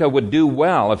America would do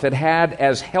well if it had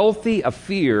as healthy a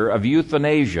fear of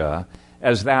euthanasia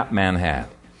as that man had.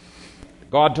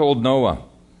 God told Noah,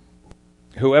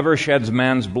 whoever sheds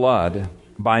man's blood,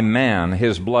 by man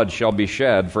his blood shall be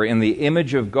shed, for in the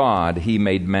image of God he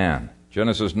made man.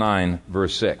 Genesis 9,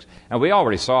 verse 6. And we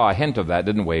already saw a hint of that,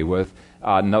 didn't we, with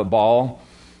Nabal.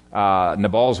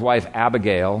 Nabal's wife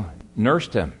Abigail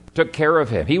nursed him, took care of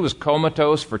him. He was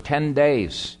comatose for 10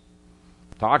 days.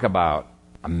 Talk about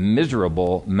a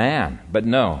miserable man. But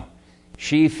no,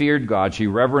 she feared God, she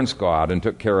reverenced God, and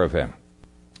took care of him.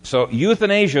 So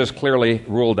euthanasia is clearly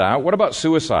ruled out. What about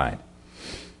suicide?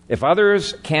 If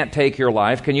others can't take your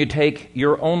life, can you take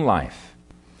your own life?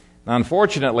 Now,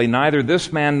 unfortunately, neither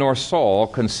this man nor Saul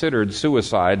considered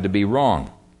suicide to be wrong.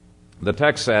 The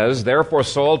text says, "Therefore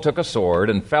Saul took a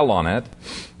sword and fell on it.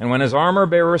 And when his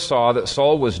armor-bearer saw that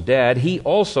Saul was dead, he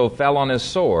also fell on his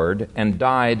sword and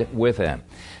died with him."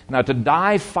 Now, to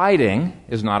die fighting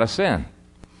is not a sin.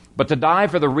 But to die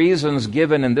for the reasons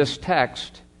given in this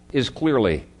text is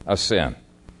clearly a sin.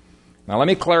 Now, let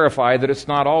me clarify that it's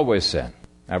not always sin.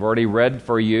 I've already read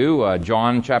for you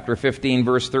John chapter 15,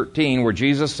 verse 13, where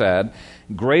Jesus said,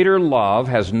 "Greater love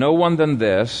has no one than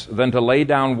this, than to lay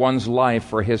down one's life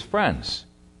for his friends."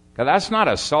 Now, that's not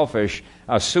a selfish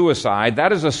suicide.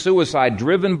 That is a suicide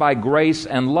driven by grace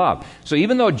and love. So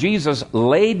even though Jesus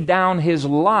laid down his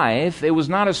life, it was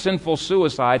not a sinful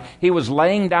suicide. He was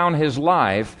laying down his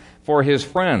life for his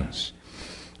friends.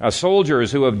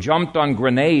 Soldiers who have jumped on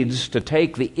grenades to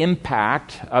take the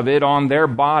impact of it on their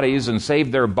bodies and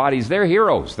save their bodies, they're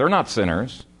heroes. They're not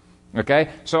sinners. Okay?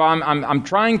 So I'm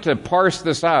trying to parse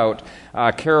this out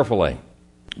carefully.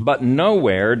 But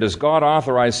nowhere does God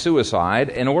authorize suicide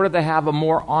in order to have a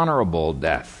more honorable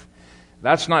death.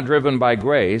 That's not driven by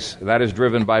grace. That is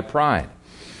driven by pride.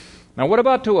 Now, what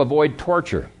about to avoid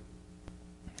torture?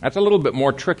 That's a little bit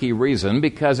more tricky reason,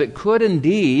 because it could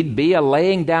indeed be a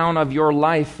laying down of your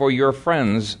life for your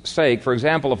friend's sake. For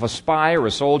example, if a spy or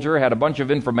a soldier had a bunch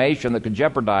of information that could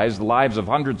jeopardize the lives of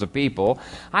hundreds of people,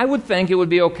 I would think it would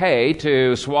be okay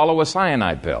to swallow a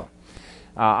cyanide pill.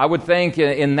 I would think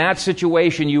in that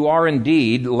situation you are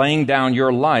indeed laying down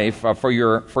your life for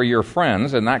your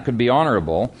friends, and that could be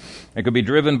honorable. It could be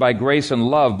driven by grace and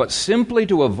love, but simply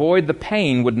to avoid the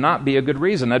pain would not be a good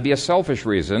reason. That'd be a selfish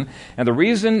reason. And the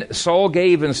reason Saul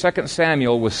gave in 2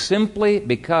 Samuel was simply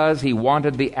because he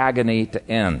wanted the agony to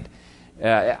end.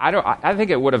 I think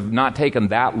it would have not taken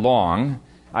that long.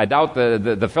 I doubt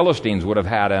the Philistines would have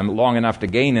had him long enough to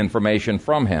gain information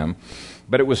from him.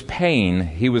 But it was pain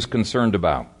he was concerned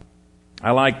about.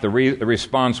 I like the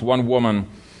response one woman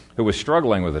who was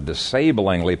struggling with a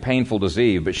disabling painful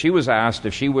disease, but she was asked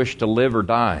if she wished to live or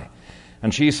die.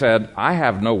 And she said, "I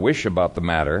have no wish about the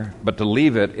matter, but to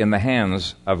leave it in the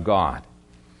hands of God."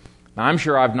 Now, I'm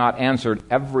sure I've not answered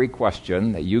every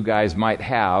question that you guys might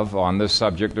have on this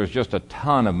subject. There's just a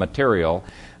ton of material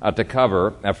to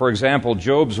cover. For example,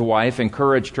 Job's wife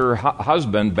encouraged her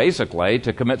husband basically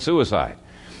to commit suicide.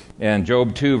 In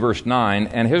Job 2, verse 9,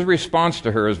 and his response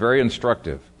to her is very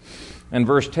instructive. In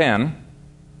verse 10,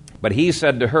 "But he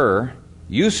said to her,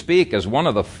 'You speak as one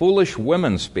of the foolish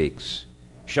women speaks.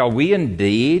 Shall we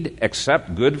indeed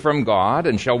accept good from God,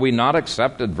 and shall we not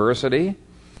accept adversity?'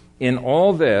 In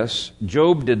all this,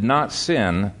 Job did not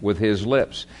sin with his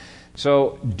lips."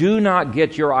 So do not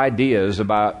get your ideas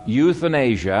about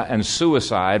euthanasia and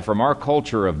suicide from our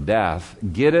culture of death.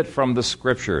 Get it from the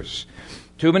Scriptures.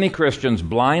 Too many Christians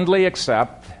blindly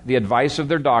accept the advice of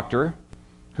their doctor,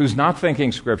 who's not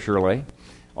thinking scripturally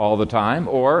all the time,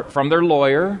 or from their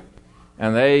lawyer,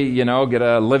 and they, get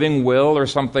a living will or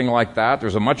something like that.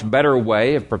 There's a much better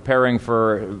way of preparing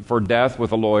for death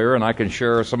with a lawyer, and I can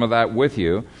share some of that with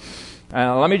you.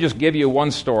 Let me just give you one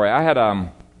story. I had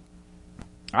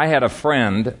a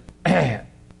friend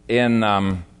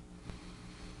in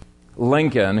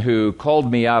Lincoln who called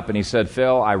me up and he said,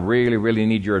 "Phil, I really, really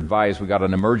need your advice. We got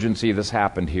an emergency that's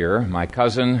happened here. My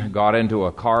cousin got into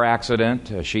a car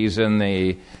accident. She's in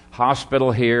the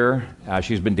hospital here.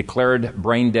 She's been declared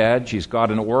brain dead. She's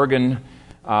got an organ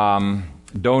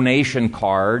donation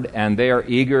card, and they are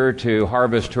eager to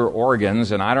harvest her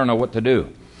organs, and I don't know what to do."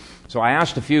 So I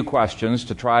asked a few questions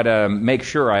to try to make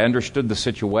sure I understood the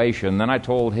situation. Then I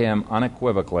told him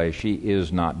unequivocally, she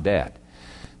is not dead.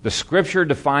 The Scripture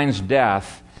defines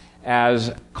death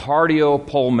as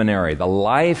cardiopulmonary. The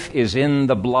life is in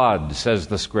the blood, says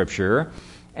the Scripture,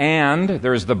 and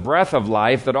there's the breath of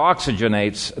life that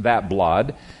oxygenates that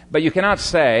blood. But you cannot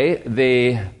say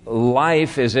the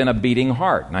life is in a beating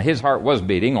heart. Now, his heart was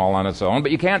beating all on its own, but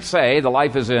you can't say the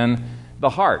life is in the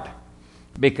heart,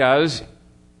 because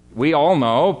we all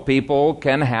know people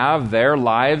can have their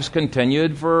lives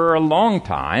continued for a long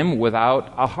time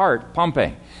without a heart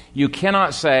pumping. You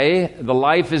cannot say the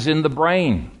life is in the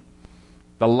brain.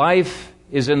 The life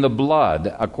is in the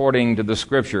blood, according to the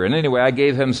Scripture. And anyway, I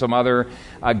gave him some other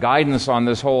guidance on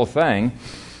this whole thing,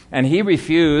 and he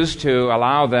refused to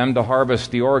allow them to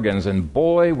harvest the organs. And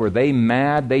boy, were they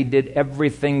mad. They did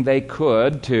everything they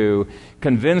could to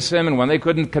convince him, and when they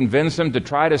couldn't convince him, to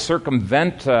try to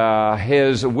circumvent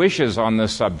his wishes on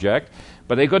this subject,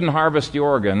 but they couldn't harvest the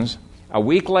organs. A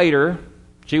week later,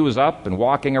 she was up and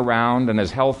walking around and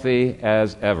as healthy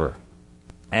as ever.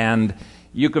 And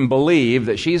you can believe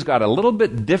that she's got a little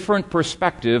bit different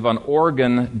perspective on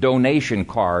organ donation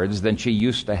cards than she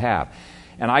used to have.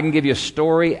 And I can give you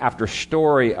story after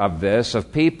story of this,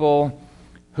 of people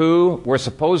who were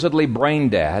supposedly brain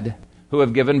dead, who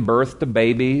have given birth to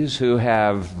babies, who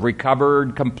have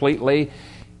recovered completely.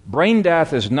 Brain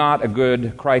death is not a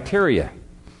good criteria.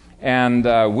 And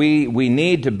we really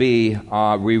need to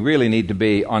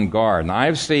be on guard. And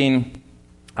I've seen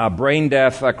brain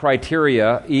death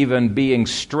criteria even being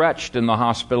stretched in the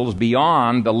hospitals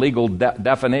beyond the legal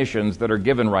definitions that are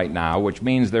given right now, which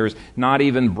means there's not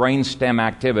even brainstem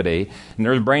activity. And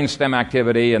there's brainstem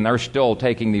activity, and they're still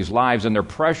taking these lives, and they're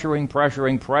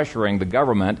pressuring the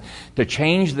government to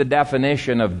change the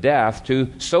definition of death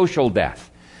to social death,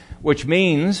 which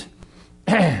means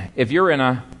if you're in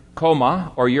a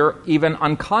coma or you're even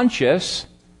unconscious,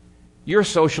 you're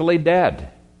socially dead.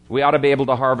 We ought to be able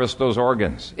to harvest those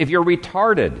organs. If you're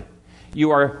retarded,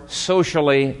 you are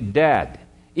socially dead.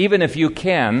 Even if you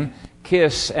can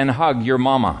kiss and hug your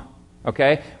mama.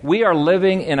 Okay? We are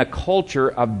living in a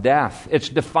culture of death. It's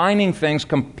defining things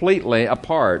completely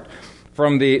apart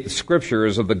from the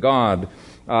scriptures of the God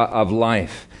of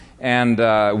life. And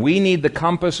we need the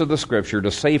compass of the Scripture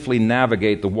to safely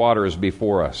navigate the waters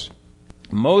before us.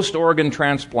 Most organ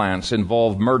transplants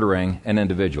involve murdering an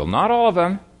individual. Not all of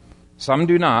them. Some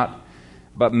do not.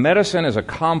 But medicine is a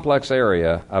complex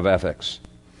area of ethics.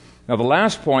 Now, the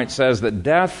last point says that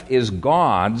death is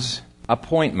God's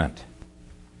appointment.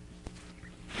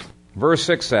 Verse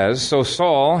 6 says, "So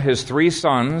Saul, his 3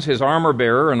 sons, his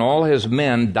armor-bearer, and all his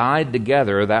men died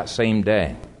together that same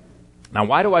day." Now,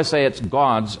 why do I say it's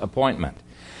God's appointment?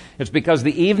 It's because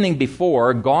the evening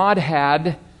before, God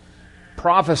had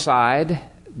prophesied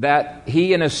that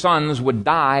he and his sons would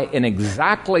die in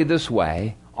exactly this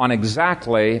way on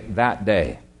exactly that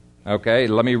day. Okay,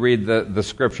 let me read the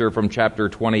scripture from chapter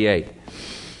 28.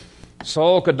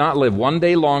 Saul could not live one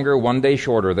day longer, one day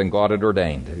shorter than God had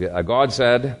ordained.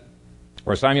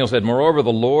 Samuel said, "Moreover,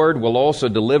 the Lord will also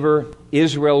deliver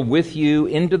Israel with you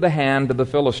into the hand of the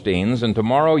Philistines, and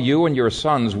tomorrow you and your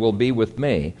sons will be with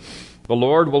me. The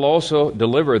Lord will also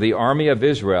deliver the army of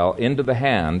Israel into the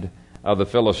hand of the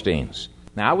Philistines."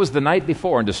 Now, it was the night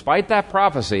before, and despite that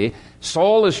prophecy,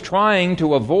 Saul is trying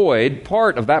to avoid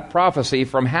part of that prophecy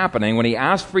from happening when he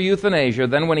asked for euthanasia,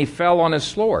 then when he fell on his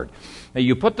sword. Now,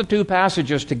 you put the two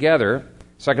passages together,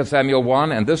 2 Samuel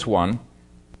 1 and this one,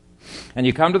 and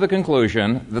you come to the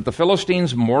conclusion that the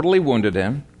Philistines mortally wounded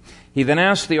him. He then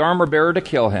asks the armor-bearer to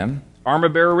kill him.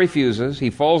 Armor-bearer refuses. He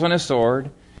falls on his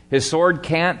sword. His sword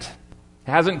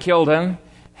hasn't killed him.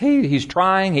 He's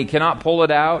trying. He cannot pull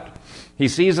it out. He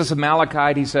sees this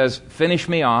Amalekite. He says, "Finish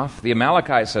me off." The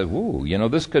Amalekite says, "Ooh,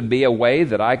 this could be a way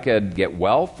that I could get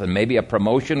wealth and maybe a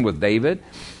promotion with David."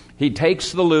 He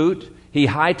takes the loot. He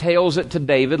hightails it to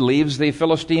David, leaves the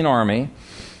Philistine army,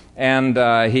 and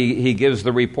he gives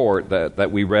the report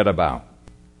that we read about.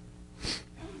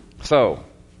 So,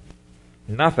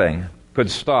 nothing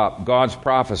could stop God's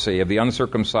prophecy of the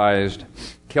uncircumcised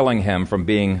killing him from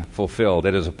being fulfilled.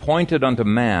 "It is appointed unto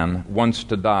man once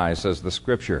to die," says the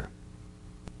Scripture.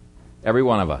 Every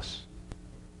one of us.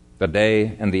 The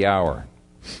day and the hour.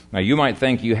 Now, you might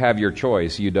think you have your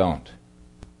choice. You don't.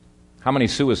 How many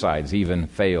suicides even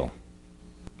fail?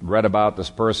 Read about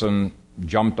this person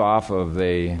jumped off of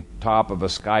the top of a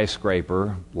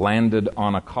skyscraper, landed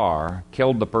on a car,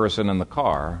 killed the person in the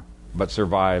car, but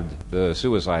survived the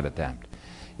suicide attempt.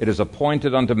 It is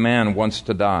appointed unto man once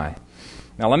to die.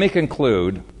 Now, let me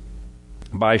conclude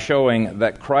by showing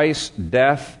that Christ's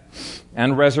death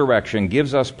and resurrection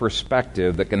gives us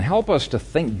perspective that can help us to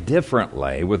think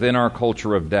differently within our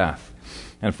culture of death.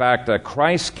 In fact,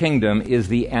 Christ's kingdom is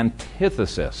the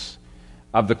antithesis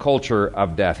of the culture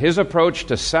of death. His approach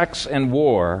to sex and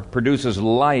war produces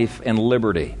life and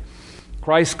liberty.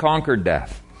 Christ conquered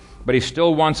death, but he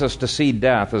still wants us to see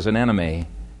death as an enemy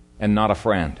and not a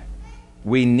friend.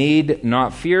 We need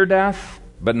not fear death,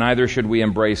 but neither should we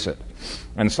embrace it.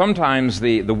 And sometimes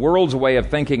the world's way of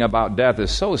thinking about death is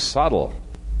so subtle.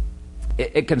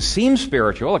 It can seem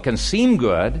spiritual, it can seem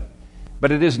good,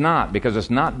 but it is not, because it's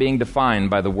not being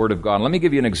defined by the Word of God. Let me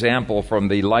give you an example from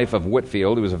the life of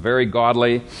Whitefield, who was a very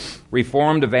godly,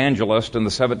 Reformed evangelist in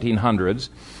the 1700s.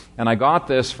 And I got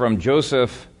this from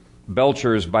Joseph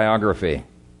Belcher's biography.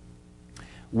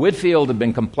 Whitefield had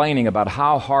been complaining about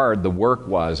how hard the work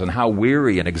was and how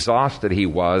weary and exhausted he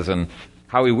was and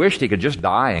how he wished he could just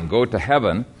die and go to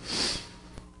heaven.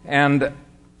 And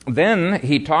then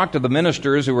he talked to the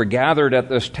ministers who were gathered at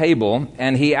this table,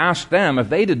 and he asked them if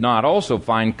they did not also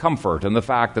find comfort in the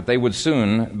fact that they would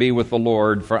soon be with the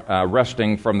Lord,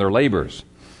 resting from their labors.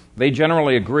 They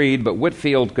generally agreed, but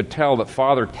Whitefield could tell that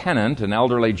Father Tennant, an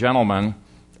elderly gentleman,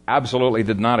 absolutely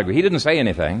did not agree. He didn't say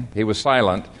anything. He was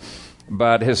silent.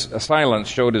 but his silence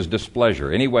showed his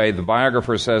displeasure. Anyway, the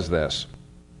biographer says this.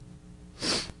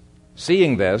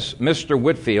 Seeing this, Mr.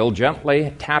 Whitfield,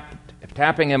 gently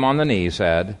tapping him on the knee,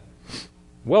 said,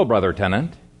 "Well, Brother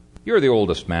Tennant, you're the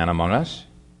oldest man among us.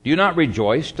 Do you not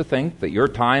rejoice to think that your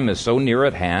time is so near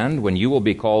at hand when you will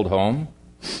be called home?"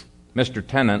 Mr.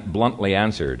 Tennant bluntly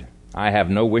answered, "I have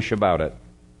no wish about it."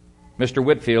 Mr.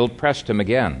 Whitfield pressed him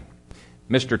again.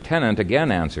 Mr. Tennant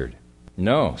again answered,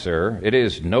 "No, sir, it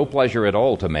is no pleasure at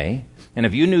all to me, and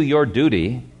if you knew your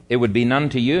duty, it would be none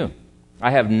to you.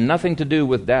 I have nothing to do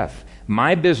with death.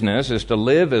 My business is to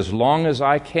live as long as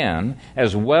I can,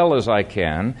 as well as I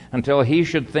can, until he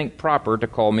should think proper to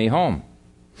call me home."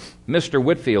 Mr.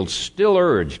 Whitfield still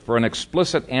urged for an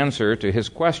explicit answer to his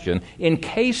question, in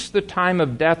case the time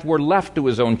of death were left to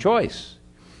his own choice.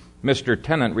 Mr.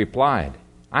 Tennant replied,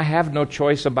 "I have no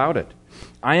choice about it.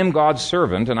 I am God's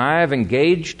servant, and I have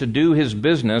engaged to do his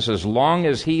business as long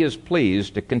as he is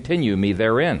pleased to continue me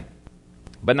therein.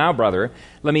 But now, brother,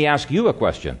 let me ask you a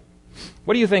question.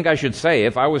 What do you think I should say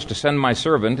if I was to send my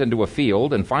servant into a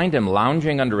field and find him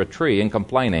lounging under a tree and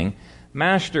complaining,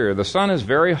 'Master, the sun is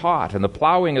very hot, and the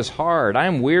plowing is hard. I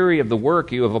am weary of the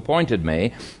work you have appointed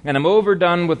me, and am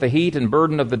overdone with the heat and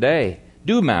burden of the day.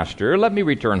 Do, master, let me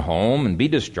return home and be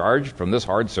discharged from this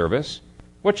hard service?'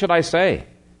 What should I say?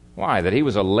 Why, that he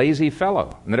was a lazy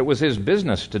fellow, and that it was his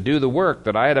business to do the work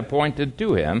that I had appointed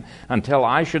to him until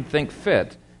I should think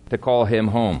fit to call him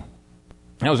home."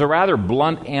 It was a rather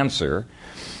blunt answer,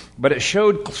 but it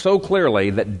showed so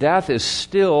clearly that death is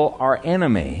still our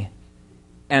enemy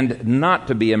and not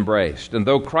to be embraced. And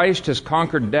though Christ has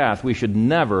conquered death, we should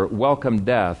never welcome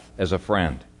death as a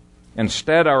friend.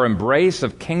 Instead, our embrace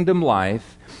of kingdom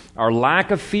life, our lack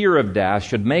of fear of death,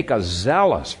 should make us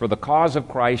zealous for the cause of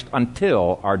Christ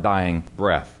until our dying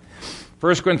breath.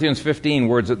 1 Corinthians 15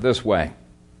 words it this way.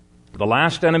 The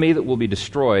last enemy that will be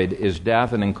destroyed is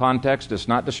death, and in context, it's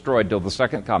not destroyed till the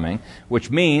second coming, which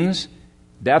means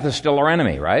death is still our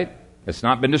enemy, right? It's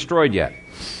not been destroyed yet.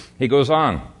 He goes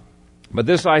on, "But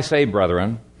this I say,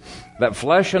 brethren, that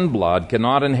flesh and blood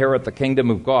cannot inherit the kingdom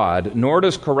of God, nor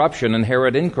does corruption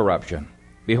inherit incorruption.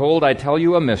 Behold, I tell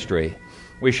you a mystery.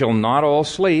 We shall not all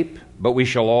sleep, but we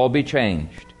shall all be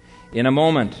changed. In a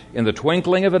moment, in the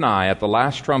twinkling of an eye, at the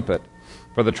last trumpet.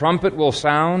 For the trumpet will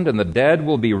sound, and the dead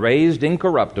will be raised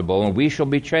incorruptible, and we shall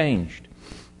be changed.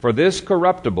 For this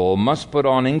corruptible must put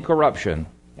on incorruption,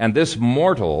 and this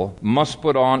mortal must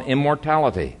put on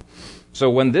immortality. So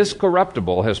when this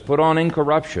corruptible has put on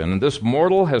incorruption, and this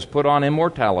mortal has put on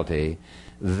immortality,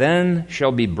 then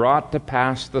shall be brought to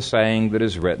pass the saying that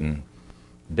is written,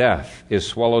 Death is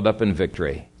swallowed up in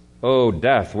victory. O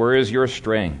death, where is your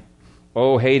sting?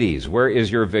 O Hades, where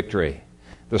is your victory?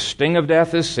 The sting of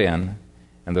death is sin,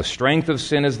 and the strength of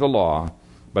sin is the law.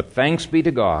 But thanks be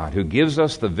to God, who gives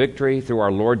us the victory through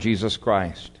our Lord Jesus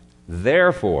Christ.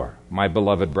 Therefore, my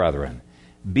beloved brethren,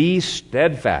 be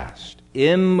steadfast,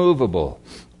 immovable,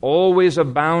 always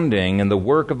abounding in the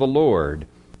work of the Lord,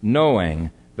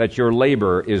 knowing that your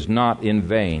labor is not in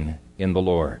vain in the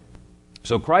Lord."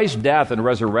 So Christ's death and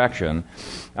resurrection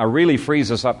really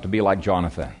frees us up to be like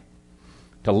Jonathan,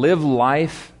 to live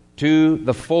life to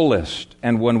the fullest,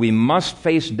 and when we must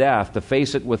face death, to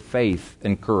face it with faith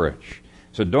and courage.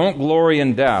 So don't glory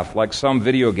in death like some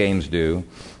video games do,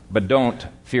 but don't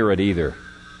fear it either.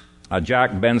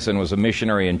 Jack Benson was a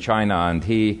missionary in China, and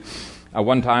he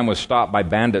one time was stopped by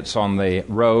bandits on the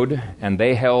road, and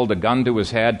they held a gun to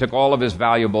his head, took all of his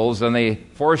valuables, and they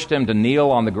forced him to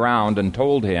kneel on the ground and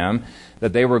told him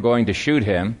that they were going to shoot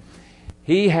him.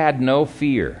 He had no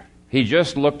fear. He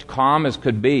just looked calm as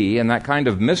could be, and that kind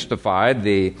of mystified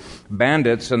the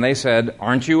bandits, and they said,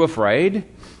 "Aren't you afraid?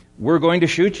 We're going to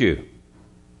shoot you."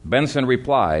 Benson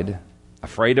replied,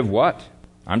 "Afraid of what?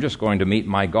 I'm just going to meet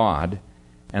my God,"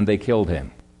 and they killed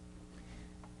him.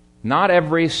 Not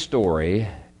every story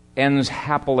ends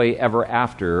happily ever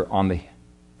after on the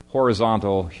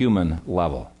horizontal human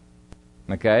level.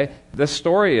 Okay? This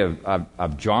story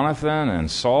of Jonathan and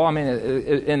Saul, I mean,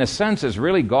 in a sense, has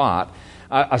really got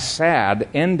a sad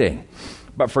ending.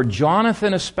 But for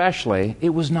Jonathan especially, it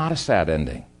was not a sad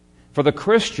ending. For the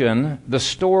Christian, the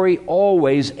story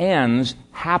always ends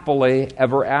happily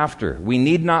ever after. We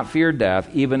need not fear death,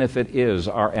 even if it is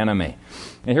our enemy.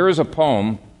 And here is a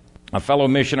poem a fellow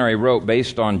missionary wrote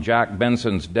based on Jack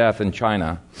Benson's death in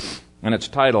China, and it's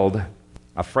titled,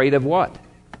 "Afraid of What?"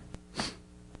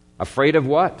 Afraid of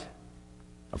what?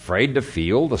 Afraid to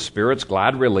feel the Spirit's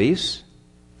glad release?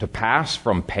 To pass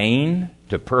from pain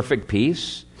to perfect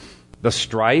peace? The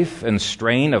strife and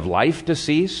strain of life to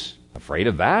cease? Afraid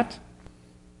of that?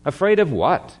 Afraid of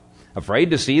what? Afraid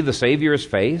to see the Savior's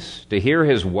face, to hear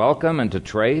his welcome and to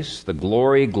trace the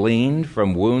glory gleaned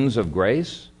from wounds of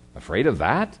grace? Afraid of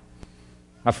that?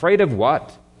 Afraid of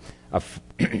what?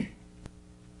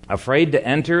 Afraid to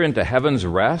enter into heaven's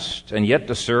rest, and yet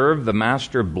to serve the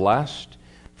Master blessed,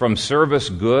 from service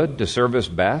good to service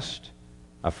best?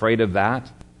 Afraid of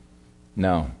that?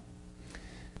 No.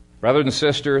 Brothers and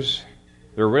sisters,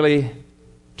 there are really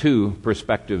two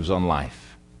perspectives on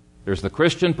life. There's the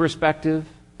Christian perspective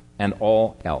and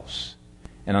all else.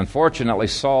 And unfortunately,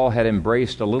 Saul had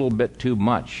embraced a little bit too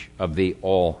much of the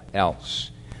all else.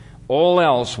 All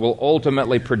else will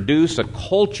ultimately produce a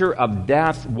culture of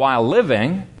death while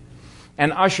living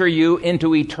and usher you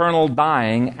into eternal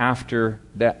dying after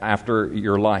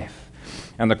your life.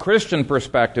 And the Christian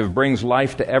perspective brings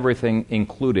life to everything,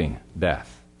 including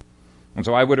death. And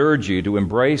so I would urge you to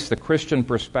embrace the Christian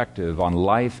perspective on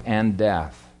life and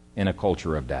death in a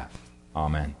culture of death.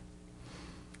 Amen.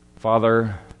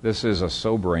 Father, this is a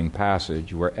sobering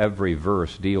passage where every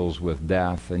verse deals with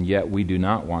death, and yet we do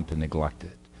not want to neglect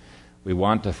it. We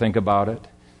want to think about it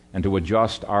and to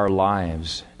adjust our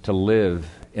lives to live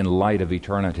in light of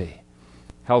eternity.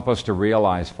 Help us to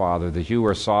realize, Father, that you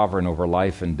are sovereign over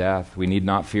life and death. We need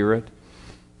not fear it.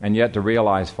 And yet to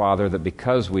realize, Father, that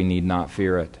because we need not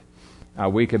fear it,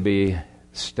 we can be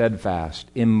steadfast,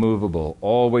 immovable,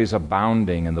 always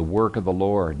abounding in the work of the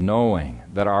Lord, knowing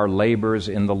that our labors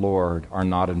in the Lord are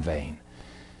not in vain.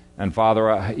 And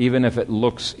Father, even if it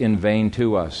looks in vain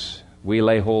to us, we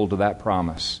lay hold to that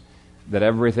promise that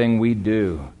everything we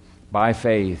do by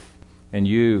faith in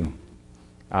you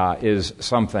is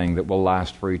something that will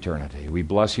last for eternity. We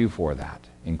bless you for that.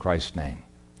 In Christ's name,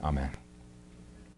 amen.